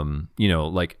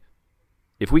 like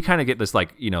if we kind of get this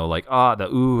like the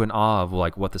ooh and ah of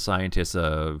like what the scientists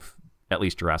of at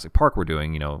least Jurassic Park were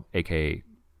doing, aka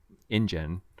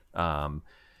InGen,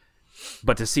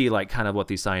 but to see like kind of what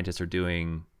these scientists are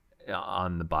doing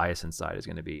on the Biosyn side is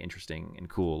going to be interesting and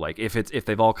cool. Like if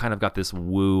they've all kind of got this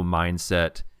woo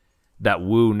mindset that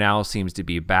woo now seems to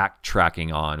be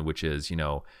backtracking on, which is,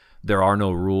 there are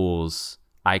no rules.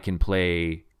 I can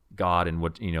play God in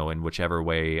in whichever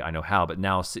way I know how. But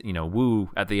now, woo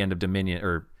at the end of Dominion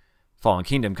or Fallen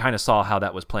Kingdom kind of saw how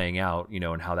that was playing out,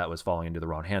 and how that was falling into the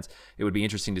wrong hands. It would be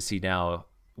interesting to see now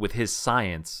with his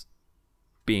science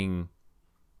being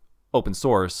open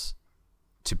source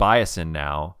to Biosyn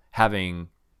now, having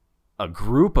a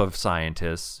group of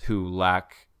scientists who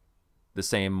lack the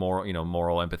same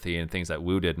moral empathy and things that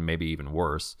Wu did, and maybe even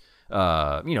worse.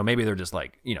 Maybe they're just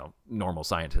like, normal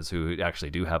scientists who actually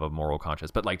do have a moral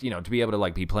conscience, but like, to be able to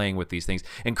like be playing with these things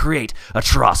and create a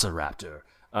Trociraptor.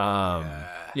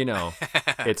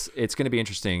 It's going to be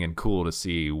interesting and cool to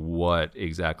see what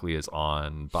exactly is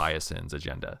on Biosyn's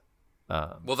agenda.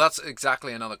 Well, that's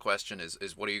exactly another question is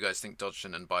what do you guys think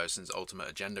Dodgson and Biosyn's ultimate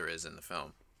agenda is in the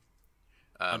film?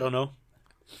 I don't know.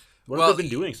 What Well, have they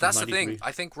been doing since that's the 93? thing.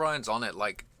 I think Ryan's on it.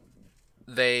 Like,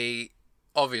 they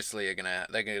obviously they're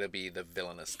gonna be the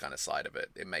villainous kind of side of it.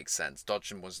 It makes sense.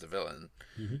 Dodgson was the villain,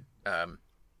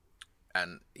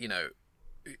 and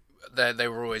they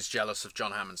were always jealous of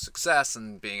John Hammond's success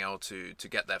and being able to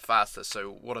get there faster. So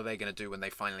what are they gonna do when they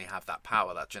finally have that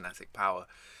power, that genetic power?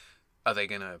 Are they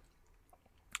going to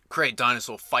create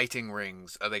dinosaur fighting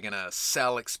rings? Are they going to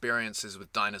sell experiences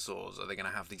with dinosaurs? Are they going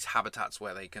to have these habitats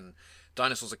where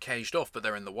dinosaurs are caged off, but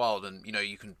they're in the wild, and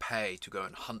you can pay to go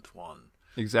and hunt one?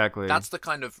 Exactly. That's the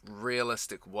kind of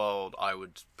realistic world I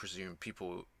would presume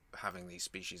people having these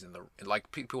species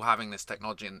people having this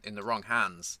technology in the wrong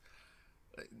hands.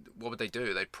 What would they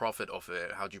do? They'd profit off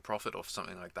it. How do you profit off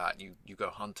something like that? You go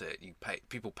hunt it.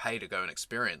 People pay to go and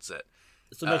experience it.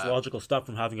 It's the most logical step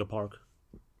from having a park.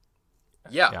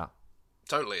 Yeah.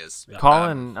 Totally is. Yeah.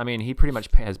 Colin, I mean, he pretty much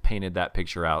has painted that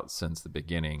picture out since the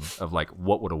beginning of like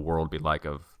what would a world be like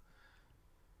of,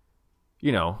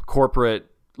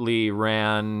 corporately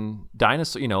ran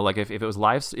dinosaur. Like if it was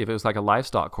like a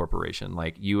livestock corporation,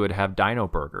 like you would have dino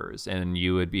burgers, and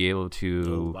you would be able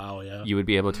to. Oh, wow, yeah. You would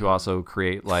be able to also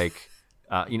create like,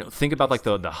 think about like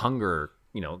the hunger.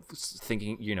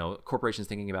 Thinking, corporations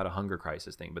thinking about a hunger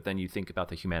crisis thing, but then you think about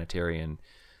the humanitarian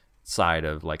side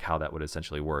of like how that would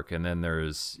essentially work. And then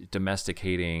there's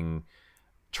domesticating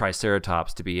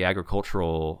triceratops to be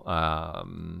agricultural,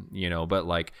 but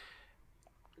like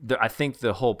I think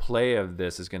the whole play of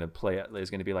this is going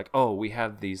to be like, oh, we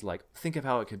have these, like, think of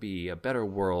how it could be a better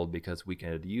world because we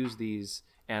could use these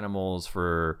animals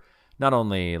for not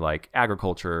only like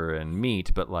agriculture and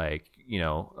meat, but like,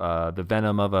 the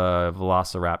venom of a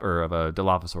velociraptor or of a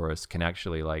Dilophosaurus can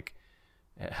actually like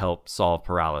help solve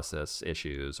paralysis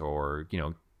issues or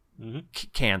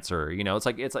cancer.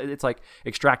 It's like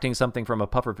extracting something from a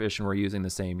pufferfish, and we're using the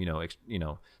same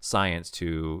science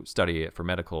to study it for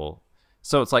medical.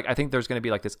 So it's like I think there's going to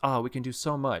be like this. Oh, we can do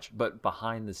so much, but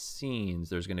behind the scenes,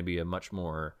 there's going to be a much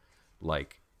more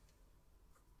like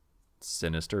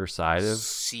sinister side of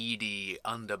seedy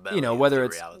underbelly. Whether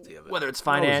of it's the reality of it. whether it's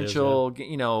financial,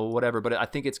 whatever. But I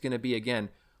think it's going to be again,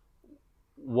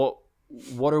 what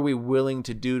are we willing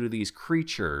to do to these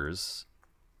creatures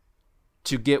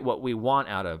to get what we want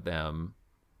out of them,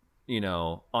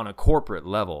 on a corporate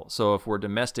level. So if we're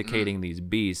domesticating these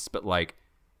beasts, but like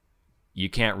you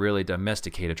can't really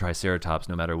domesticate a triceratops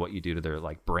no matter what you do to their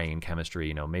like brain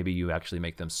chemistry. Maybe you actually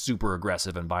make them super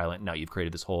aggressive and violent. Now you've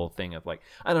created this whole thing of like,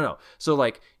 I don't know. So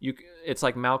like it's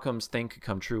like Malcolm's thing could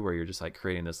come true where you're just like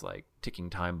creating this like ticking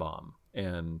time bomb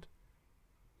and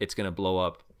it's going to blow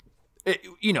up.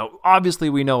 Obviously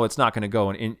we know it's not going to go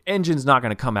and Engine's not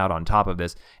going to come out on top of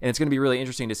this. And it's going to be really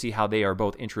interesting to see how they are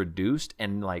both introduced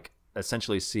and like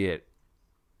essentially see it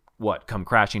come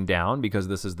crashing down because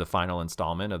this is the final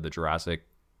installment of the Jurassic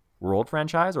World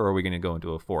franchise, or are we going to go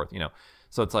into a fourth?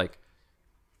 So it's like,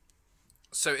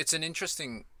 so it's an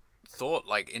interesting thought.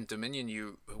 Like in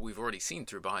Dominion, we've already seen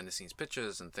through behind the scenes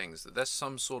pictures and things that there's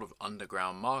some sort of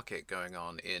underground market going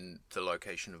on in the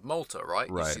location of Malta, right?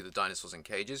 You see the dinosaurs in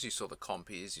cages, you saw the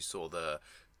compies, you saw the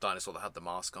dinosaur that had the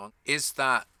mask on.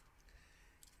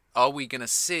 Are we going to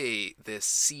see this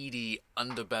seedy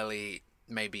underbelly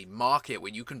maybe market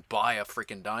where you can buy a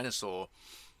freaking dinosaur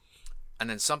and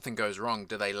then something goes wrong?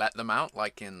 Do they let them out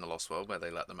like in The Lost World where they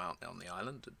let them out on the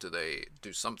island? Do they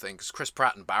do something? Because Chris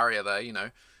Pratt and Barry are there,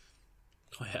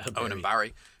 Oh, yeah, Owen and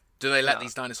Barry. Do they let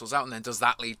these dinosaurs out, and then does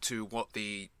that lead to what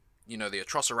the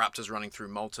Atrociraptors running through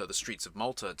Malta, the streets of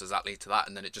Malta, does that lead to that?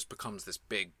 And then it just becomes this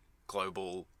big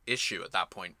global issue at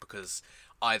that point because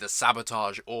either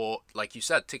sabotage or, like you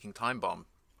said, ticking time bomb.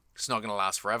 It's not going to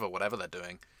last forever, whatever they're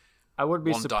doing. I would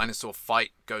be One dinosaur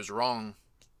fight goes wrong,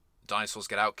 dinosaurs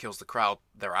get out, kills the crowd,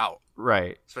 they're out.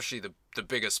 Right. Especially the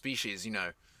bigger species,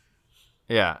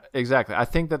 Yeah, exactly. I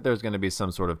think that there's going to be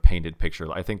some sort of painted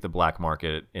picture. I think the black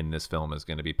market in this film is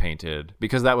going to be painted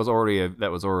because that was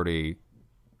already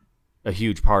a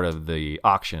huge part of the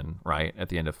auction, right? At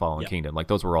the end of Fallen Kingdom, like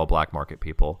those were all black market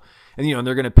people, and and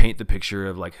they're going to paint the picture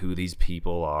of like who these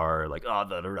people are, like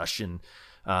the Russian,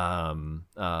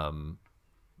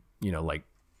 like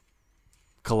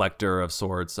collector of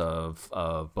sorts of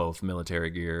both military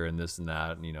gear and this and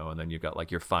that, and then you've got like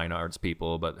your fine arts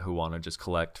people, but who want to just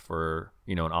collect for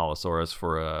an Allosaurus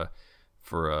for a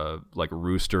like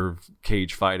rooster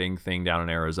cage fighting thing down in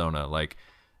Arizona. Like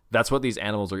that's what these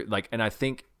animals are like, and I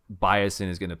think Biosin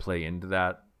is going to play into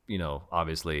that.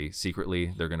 Obviously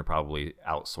secretly they're going to probably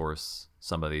outsource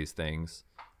some of these things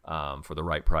for the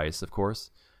right price, of course,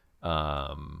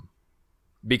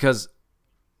 because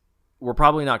we're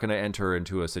probably not going to enter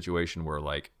into a situation where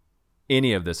like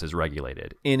any of this is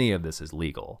regulated, any of this is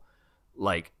legal.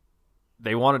 Like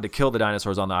they wanted to kill the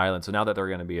dinosaurs on the island, so now that there are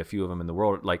going to be a few of them in the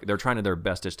world, like they're trying to their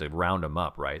best just to round them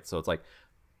up, right? So it's like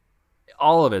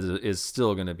all of it is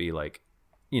still going to be like,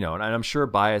 and I'm sure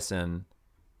Biosin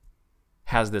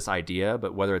has this idea,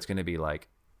 but whether it's going to be like,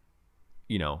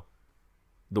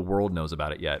 the world knows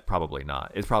about it yet. Probably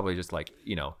not. It's probably just like,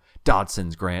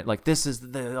 Dodson's grant. Like, this is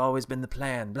always been the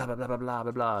plan, blah, blah, blah, blah, blah,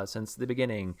 blah, blah, since the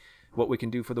beginning, what we can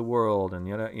do for the world. And,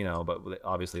 but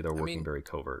obviously they're working very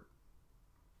covert.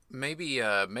 Maybe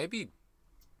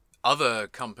other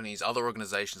companies, other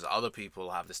organizations, other people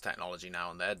have this technology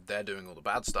now, and they're doing all the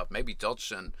bad stuff. Maybe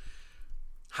Dodgson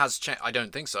has changed. I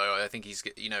don't think so. I think he's,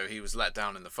 he was let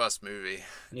down in the first movie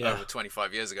over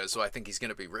 25 years ago, so I think he's going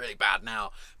to be really bad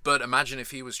now. But imagine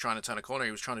if he was trying to turn a corner,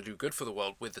 he was trying to do good for the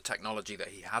world with the technology that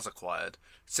he has acquired,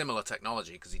 similar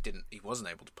technology, because he wasn't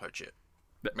able to poach it.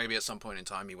 Maybe at some point in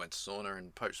time he went to sauna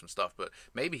and poached some stuff, but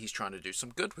maybe he's trying to do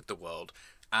some good with the world,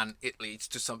 and it leads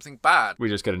to something bad. We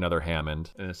just get another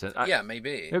Hammond in a sense.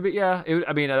 Maybe. That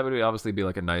would obviously be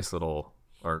like a nice little,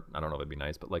 or I don't know if it'd be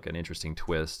nice, but like an interesting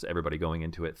twist. Everybody going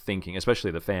into it thinking,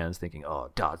 especially the fans, thinking, "Oh,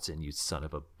 Dodson, you son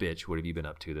of a bitch, what have you been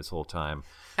up to this whole time?"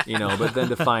 But then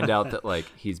to find out that like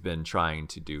he's been trying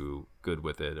to do good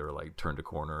with it, or like turned a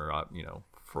corner,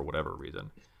 for whatever reason.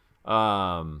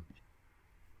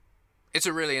 It's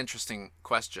a really interesting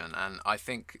question, and I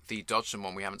think the Dodgson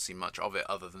one, we haven't seen much of it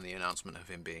other than the announcement of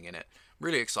him being in it.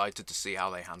 Really excited to see how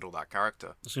they handle that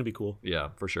character. It's going to be cool. Yeah,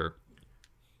 for sure.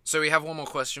 So we have one more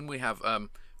question. We have,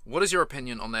 what is your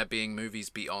opinion on there being movies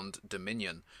beyond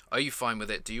Dominion? Are you fine with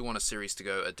it? Do you want a series to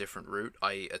go a different route,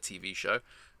 i.e. a TV show?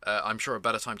 I'm sure a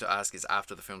better time to ask is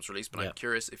after the film's release, but I'm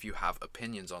curious if you have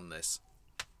opinions on this.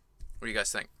 What do you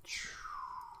guys think?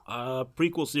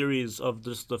 Prequel series of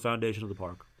just the foundation of the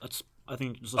park. That's, I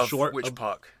think, just a short. Which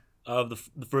park? Of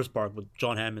the first park with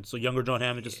John Hammond. So younger John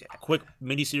Hammond, just a quick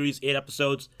mini-series, 8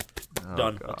 episodes,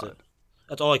 done. God. That's it.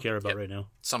 That's all I care about right now.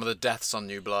 Some of the deaths on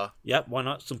Nublar. Yep, why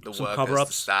not? Some workers, cover-ups.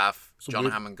 the staff, John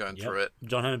weird, Hammond going through it.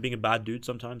 John Hammond being a bad dude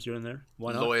sometimes here and there.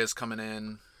 Why not? Lawyers coming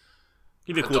in.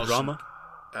 Give me a cool drama.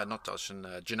 Not Dodgson,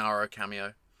 Gennaro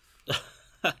cameo. So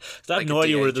I have no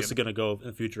idea where this is going to go in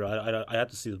the future. I have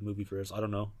to see the movie first. I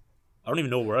don't know. I don't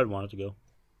even know where I'd want it to go.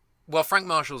 Well, Frank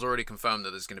Marshall's already confirmed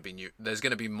that there's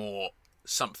going to be more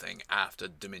something after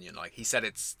Dominion. Like, he said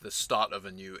it's the start of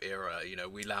a new era.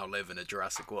 We now live in a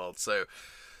Jurassic world. So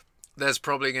there's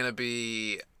probably going to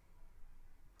be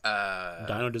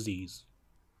Dino Disease.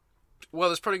 Well,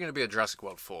 there's probably going to be a Jurassic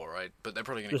World 4, right? But they're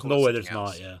probably going to There's no way there's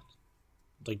not, yeah.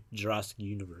 Like Jurassic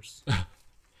Universe.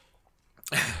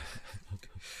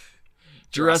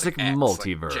 Jurassic X,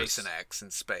 Multiverse. Like Jason X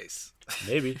in space.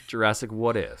 Maybe. Jurassic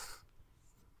What If.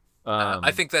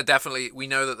 I think we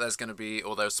know that there's going to be,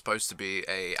 or there's supposed to be,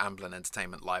 a Amblin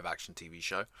Entertainment live-action TV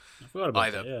show. I forgot about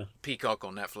either that, yeah. Peacock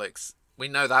or Netflix. We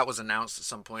know that was announced at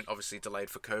some point, obviously delayed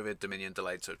for COVID. Dominion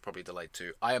delayed, so it's probably delayed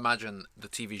too. I imagine the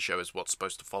TV show is what's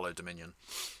supposed to follow Dominion.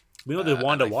 We know that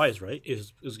Wanda Wise, right,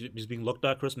 is being looked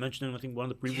at. Chris mentioned, I think, one of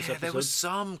the previous episodes. There was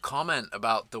some comment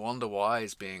about the Wanda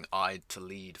Wise being eyed to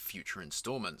lead future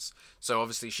installments. So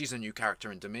obviously she's a new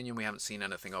character in Dominion. We haven't seen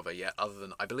anything of her yet, other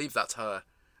than, I believe that's her.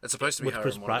 It's supposed to be with her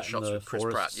Chris in one Pratt of the shots in the with Chris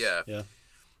forests. Pratt. Yeah.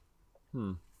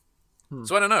 Yeah.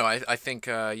 So I don't know. I think,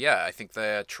 I think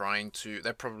they're trying to.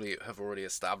 They probably have already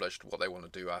established what they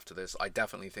want to do after this. I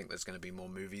definitely think there's going to be more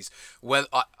movies. Well,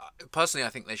 personally, I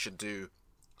think they should do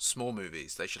small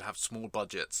movies. They should have small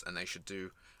budgets, and they should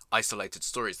do isolated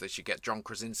stories. They should get John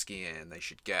Krasinski in. They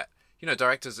should get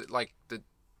directors that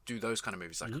do those kind of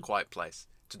movies, like A Quiet Place,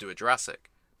 to do a Jurassic.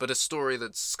 But a story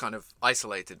that's kind of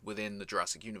isolated within the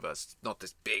Jurassic universe, not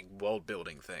this big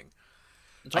world-building thing.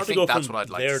 It's hard I to think go that's from what I'd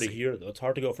like there to to see. here, though. It's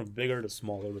hard to go from bigger to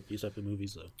smaller with these type of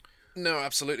movies, though. No,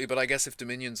 absolutely. But I guess if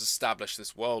Dominion's established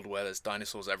this world where there's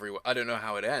dinosaurs everywhere, I don't know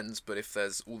how it ends, but if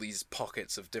there's all these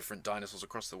pockets of different dinosaurs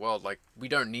across the world, like, we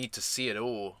don't need to see it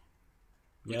all.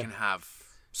 We can have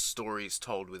stories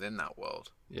told within that world.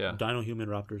 Yeah. Dino-human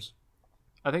raptors.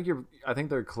 I think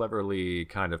they're cleverly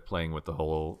kind of playing with the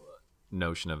whole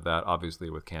notion of that. Obviously,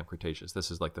 with Camp Cretaceous,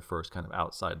 this is like the first kind of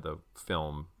outside the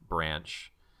film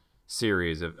branch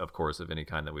series, of course, of any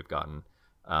kind that we've gotten.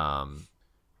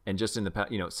 And just in the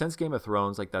past, since Game of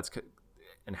Thrones, like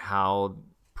and how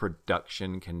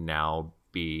production can now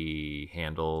be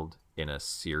handled in a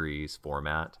series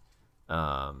format.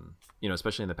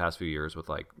 Especially in the past few years with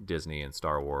like Disney and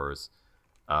Star Wars,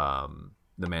 The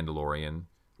Mandalorian.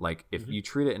 Like, if you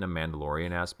treat it in a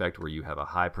Mandalorian aspect where you have a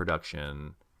high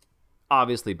production,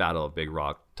 obviously Battle of Big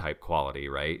Rock type quality,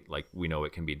 right? Like, we know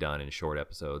it can be done in short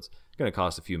episodes. It's going to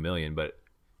cost a few million, but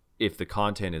if the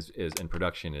content is and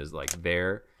production is like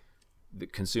there,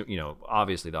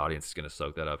 obviously the audience is going to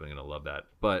soak that up and going to love that.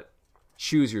 But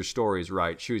choose your stories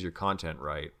right, choose your content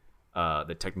right.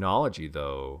 The technology,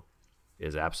 though,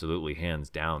 is absolutely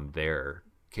hands down there,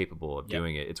 capable of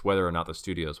doing it. It's whether or not the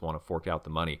studios want to fork out the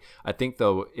money. I think,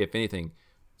 though, if anything,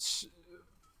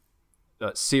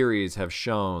 series have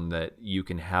shown that you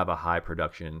can have a high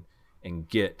production and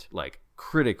get like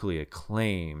critically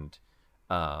acclaimed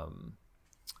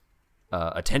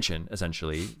attention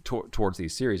essentially towards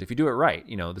these series if you do it right.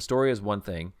 You know, the story is one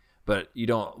thing, but you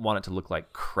don't want it to look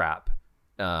like crap.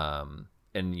 And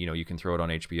you know, you can throw it on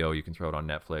HBO, you can throw it on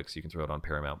Netflix, you can throw it on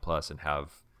Paramount Plus and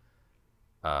have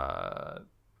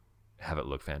it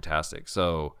look fantastic.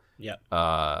 So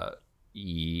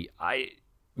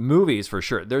movies for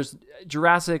sure. There's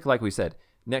Jurassic, like we said,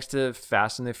 next to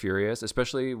Fast and the Furious,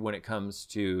 especially when it comes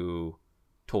to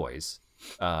toys,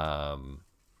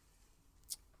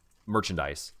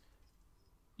 merchandise.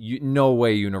 No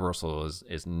way Universal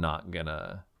is not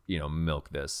gonna, you know, milk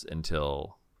this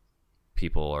until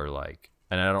people are like,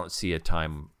 and I don't see a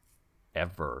time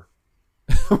ever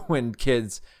when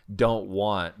kids don't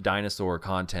want dinosaur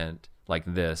content like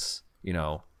this, you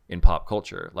know, in pop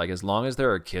culture. Like, as long as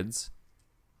there are kids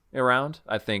around,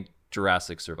 I think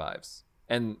Jurassic survives.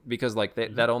 And because like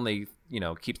that only, you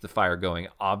know, keeps the fire going.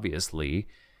 Obviously,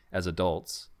 as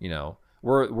adults, you know,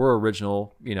 we're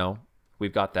original, you know,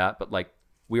 we've got that, but like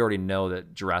we already know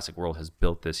that Jurassic World has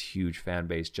built this huge fan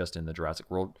base just in the Jurassic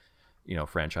World, you know,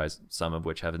 franchise, some of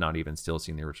which have not even still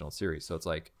seen the original series. So it's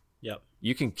like,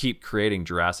 you can keep creating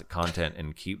Jurassic content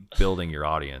and keep building your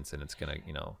audience, and it's gonna,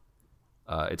 you know,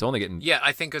 it's only getting. Yeah,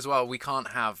 I think as well we can't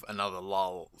have another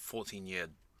lull 14-year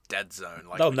dead zone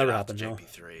like That'll we never did happen. after No.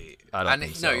 JP3. I don't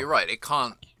think so. No, you're right. It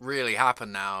can't really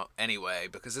happen now anyway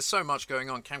because there's so much going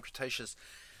on. Camp Cretaceous.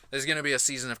 There's going to be a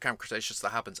season of Camp Cretaceous that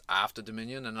happens after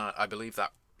Dominion, and I believe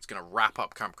that it's going to wrap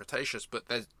up Camp Cretaceous. But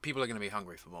people are going to be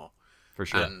hungry for more. For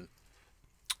sure. And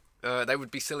they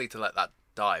would be silly to let that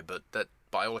die, but that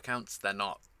by all accounts they're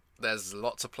not. There's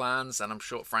lots of plans, and I'm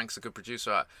sure Frank's a good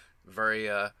producer, very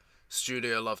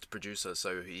studio loved producer,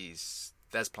 so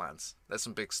there's plans. There's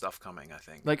some big stuff coming, I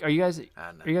think. Like, are you guys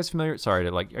familiar? Sorry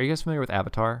to like, are you guys familiar with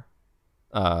Avatar?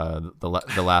 The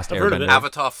last I've heard of Airbender. it.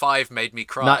 Avatar 5 made me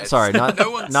cry.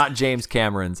 Not James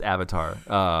Cameron's Avatar.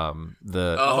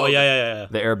 The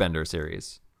Airbender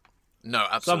series. No,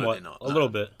 absolutely Somewhat, not. a little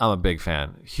bit. I'm a big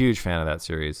fan, huge fan of that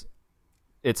series.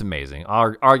 It's amazing.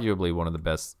 Arguably one of the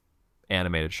best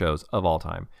animated shows of all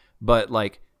time. But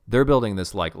like, they're building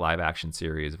this like live action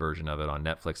series version of it on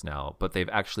Netflix now, but they've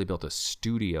actually built a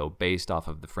studio based off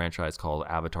of the franchise called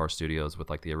Avatar Studios with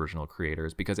like the original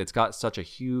creators, because it's got such a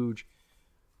huge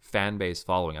fan base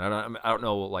following. And I don't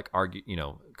know, like, argue, you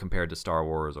know, compared to Star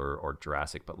Wars or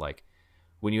Jurassic, but like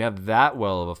when you have that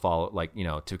well of a follow, like, you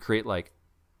know, to create like,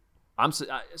 I'm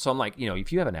like, you know,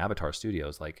 if you have an Avatar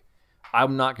Studios, like,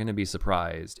 I'm not going to be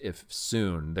surprised if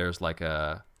soon there's like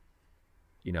a,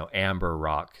 you know, Amber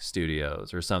Rock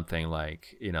Studios or something,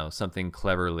 like, you know, something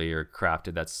cleverly or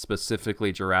crafted that's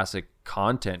specifically Jurassic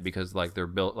content, because like they're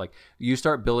built, like, you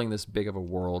start building this big of a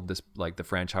world, this like the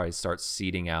franchise starts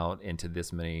seeding out into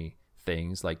this many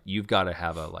things, like you've got to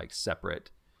have a like separate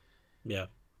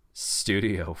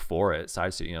studio for it,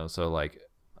 side studio, you know. So like,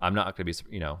 I'm not going to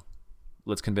be, you know,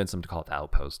 let's convince them to call it the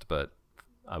Outpost, but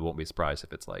I won't be surprised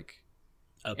if it's like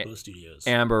Outpost Studios,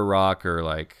 Amber Rock, or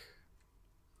like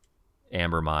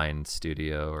Amber Mind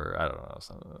Studio, or I don't know,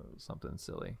 something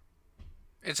silly.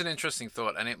 It's an interesting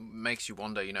thought, and it makes you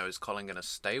wonder, you know, is Colin going to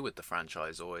stay with the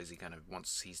franchise, or is he going to,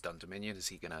 once he's done Dominion, is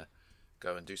he going to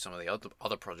go and do some of the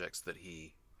other projects that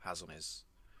he has on his...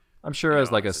 I'm sure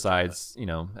as like a sides, you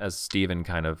know, as Steven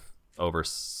kind of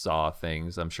oversaw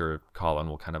things, I'm sure Colin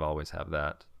will kind of always have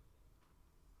that.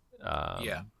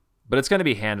 But it's going to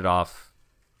be handed off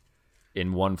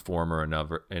in one form or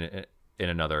another, in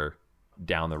another,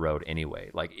 down the road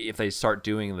anyway. Like, if they start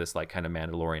doing this like kind of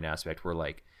Mandalorian aspect where,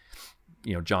 like,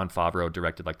 you know, Jon Favreau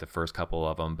directed like the first couple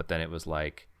of them, but then it was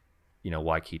like, you know,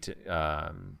 Waikiki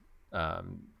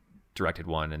directed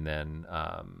one, and then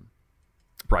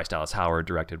Bryce Dallas Howard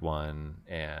directed one,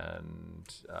 and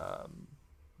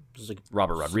like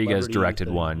Robert Rodriguez directed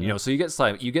thing, one. You know, so you get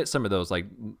some of those like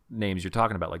names you're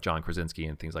talking about, like John Krasinski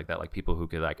and things like that, like people who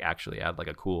could like actually add like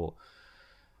a cool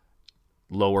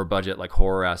lower budget like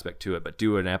horror aspect to it, but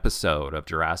do an episode of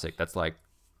Jurassic that's like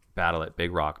Battle at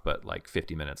Big Rock, but like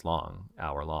 50 minutes long,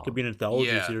 hour long. Could be an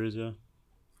anthology series,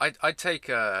 I'd take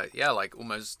like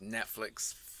almost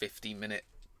Netflix 50-minute.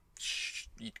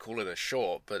 You'd call it a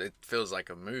short, but it feels like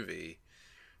a movie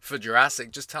for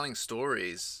Jurassic, just telling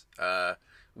stories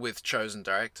with chosen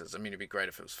directors. I mean, it'd be great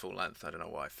if it was full length. I don't know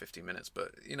why 50 minutes,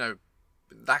 but you know,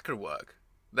 that could work.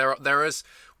 There is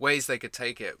ways they could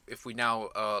take it. If we now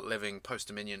are living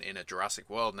post-Dominion in a Jurassic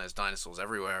world and there's dinosaurs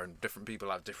everywhere and different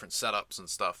people have different setups and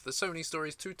stuff, there's so many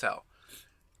stories to tell.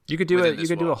 You could do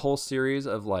do a whole series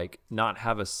of like not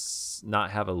have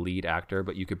a lead actor,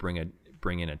 but you could bring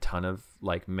in a ton of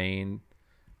like main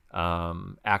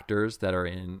actors that are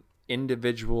in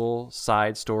individual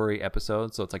side story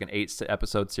episodes. So it's like an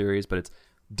 8-episode series, but it's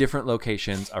different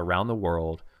locations around the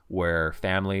world where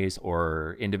families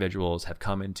or individuals have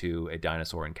come into a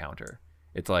dinosaur encounter.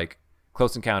 It's like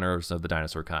Close Encounters of the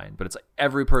Dinosaur Kind, but it's like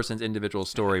every person's individual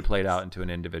story played out into an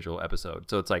individual episode.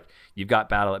 So it's like you've got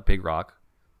Battle at Big Rock.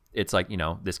 It's like,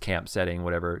 this camp setting,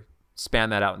 whatever. Span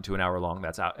that out into an hour long.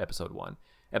 That's out episode 1.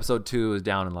 Episode 2 is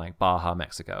down in like Baja,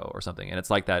 Mexico or something. And it's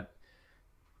like that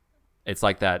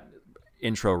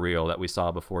intro reel that we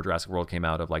saw before Jurassic World came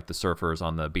out of like the surfers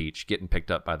on the beach getting picked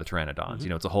up by the pteranodons.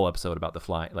 It's a whole episode about the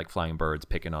flying birds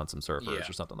picking on some surfers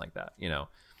or something like that,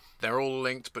 They're all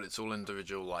linked, but it's all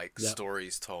individual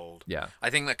stories told. Yeah. I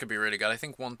think that could be really good. I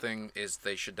think one thing is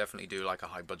they should definitely do like a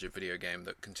high budget video game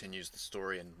that continues the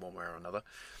story in one way or another.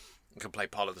 You can play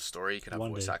part of the story. You can have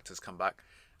voice actors come back.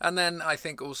 And then I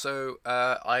think also,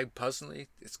 I personally,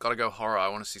 it's got to go horror. I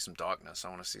want to see some darkness. I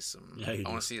want to see some. I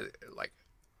want to see like,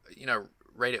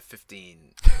 rate it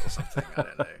 15 or something. I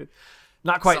don't know.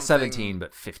 Not quite 17,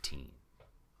 but 15.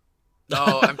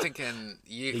 No, I'm thinking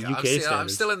UK I'm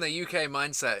still in the UK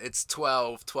mindset. It's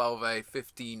 12, 12A,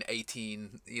 15,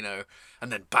 18,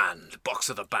 and then banned, box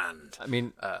of the banned. I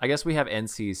mean, I guess we have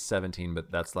NC-17,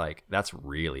 but that's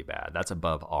really bad. That's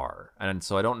above R. And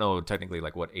so I don't know technically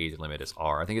like what age limit is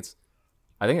R. I think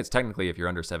it's technically if you're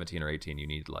under 17 or 18, you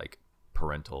need like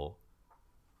parental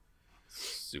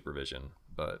supervision,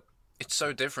 but it's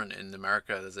so different in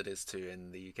America as it is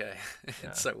in the UK.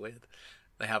 It's so weird.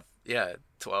 They have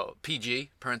 12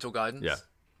 PG parental guidance. Yeah.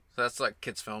 So that's like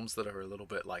kids films that are a little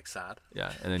bit like sad.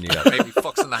 Yeah, and then you got maybe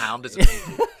Fox and the Hound is a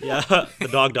PG. Yeah, the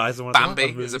dog dies in one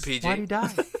Bambi of the is a PG. Why'd he die?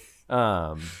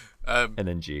 And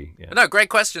then G. Yeah. No, great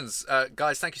questions,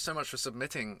 guys. Thank you so much for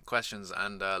submitting questions.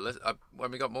 And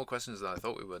when we got more questions than I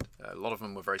thought we would, a lot of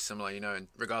them were very similar, in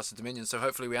regards to Dominion. So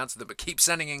hopefully we answered them. But keep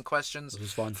sending in questions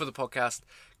for the podcast,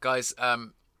 guys.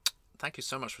 Thank you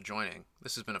so much for joining.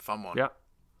 This has been a fun one. Yeah.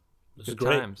 Good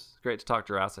times. Great to talk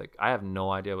Jurassic. I have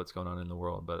no idea what's going on in the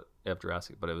world, but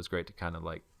Jurassic. But it was great to kind of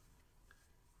like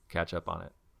catch up on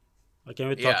it. I can't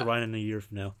wait to talk to Ryan in a year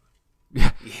from now.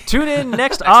 Tune in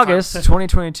next August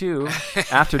 2022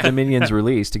 after Dominion's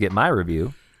release to get my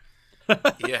review.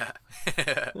 Yeah.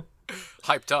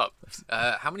 Hyped up.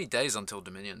 How many days until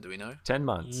Dominion, do we know? 10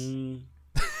 months.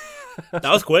 That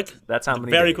was quick. That's how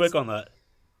many Very days. quick on that.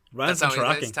 Ryan's That's been how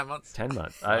many tracking. days? 10 months? 10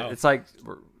 months. Wow. It's like,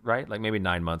 right? Like maybe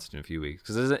 9 months in a few weeks.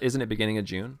 Because isn't it beginning of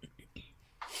June?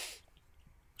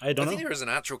 I don't I think know. there is an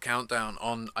actual countdown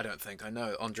on, I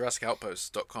know, on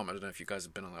JurassicOutpost.com. I don't know if you guys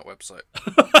have been on that website.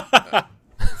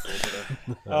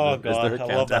 Oh, Is God. there a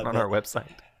I love countdown that on bit. our website?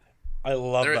 I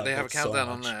love that. They have a bit so countdown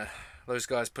on much. there. Those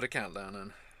guys put a countdown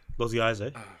in. Those guys,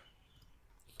 eh?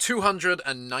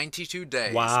 292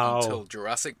 days Wow. until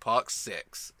Jurassic Park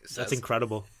 6. It That's says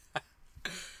incredible.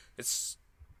 it's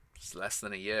less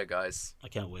than a year, guys. I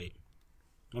can't wait.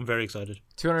 I'm very excited.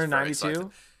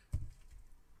 292?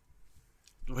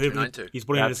 He's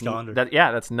putting it in his calendar.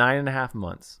 That's 9.5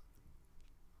 months.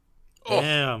 Oh,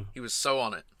 Damn. he was so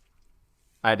on it.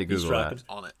 I had to He's Google tracking. that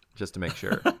On it. just to make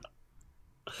sure.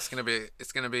 It's gonna be.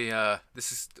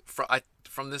 This is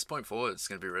from this point forward. It's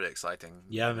gonna be really exciting.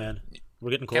 Yeah, man.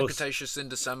 We're getting Camp close. Cretaceous in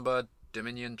December.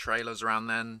 Dominion trailers around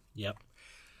then. Yep.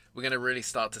 We're gonna really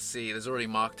start to see. There's already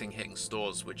marketing hitting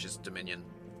stores, which is Dominion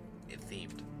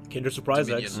themed. Kinder Surprise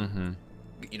Dominion,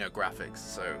 eggs. Graphics.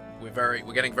 So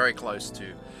we're getting very close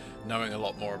to knowing a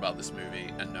lot more about this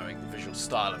movie and knowing the visual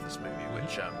style of this movie,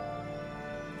 which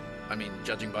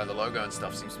judging by the logo and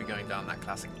stuff, seems to be going down that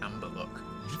classic amber look.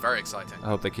 Which is very exciting. I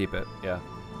hope they keep it. Yeah.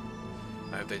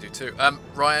 I hope they do too.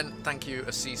 Ryan, thank you.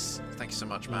 Assis, thank you so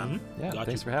much, man. Yeah. Got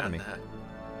Thanks you. for having me.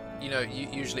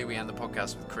 Usually we end the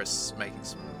podcast with Chris making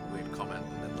some weird comment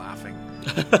and then laughing,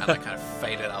 and I kind of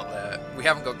fade it out there. We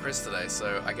haven't got Chris today,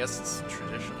 so I guess it's a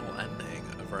traditional ending.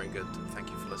 A very good thank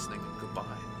you for listening. Goodbye.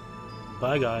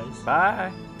 Bye, guys.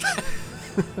 Bye.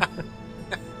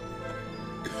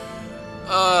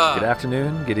 Good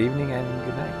afternoon, good evening, and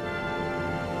good night.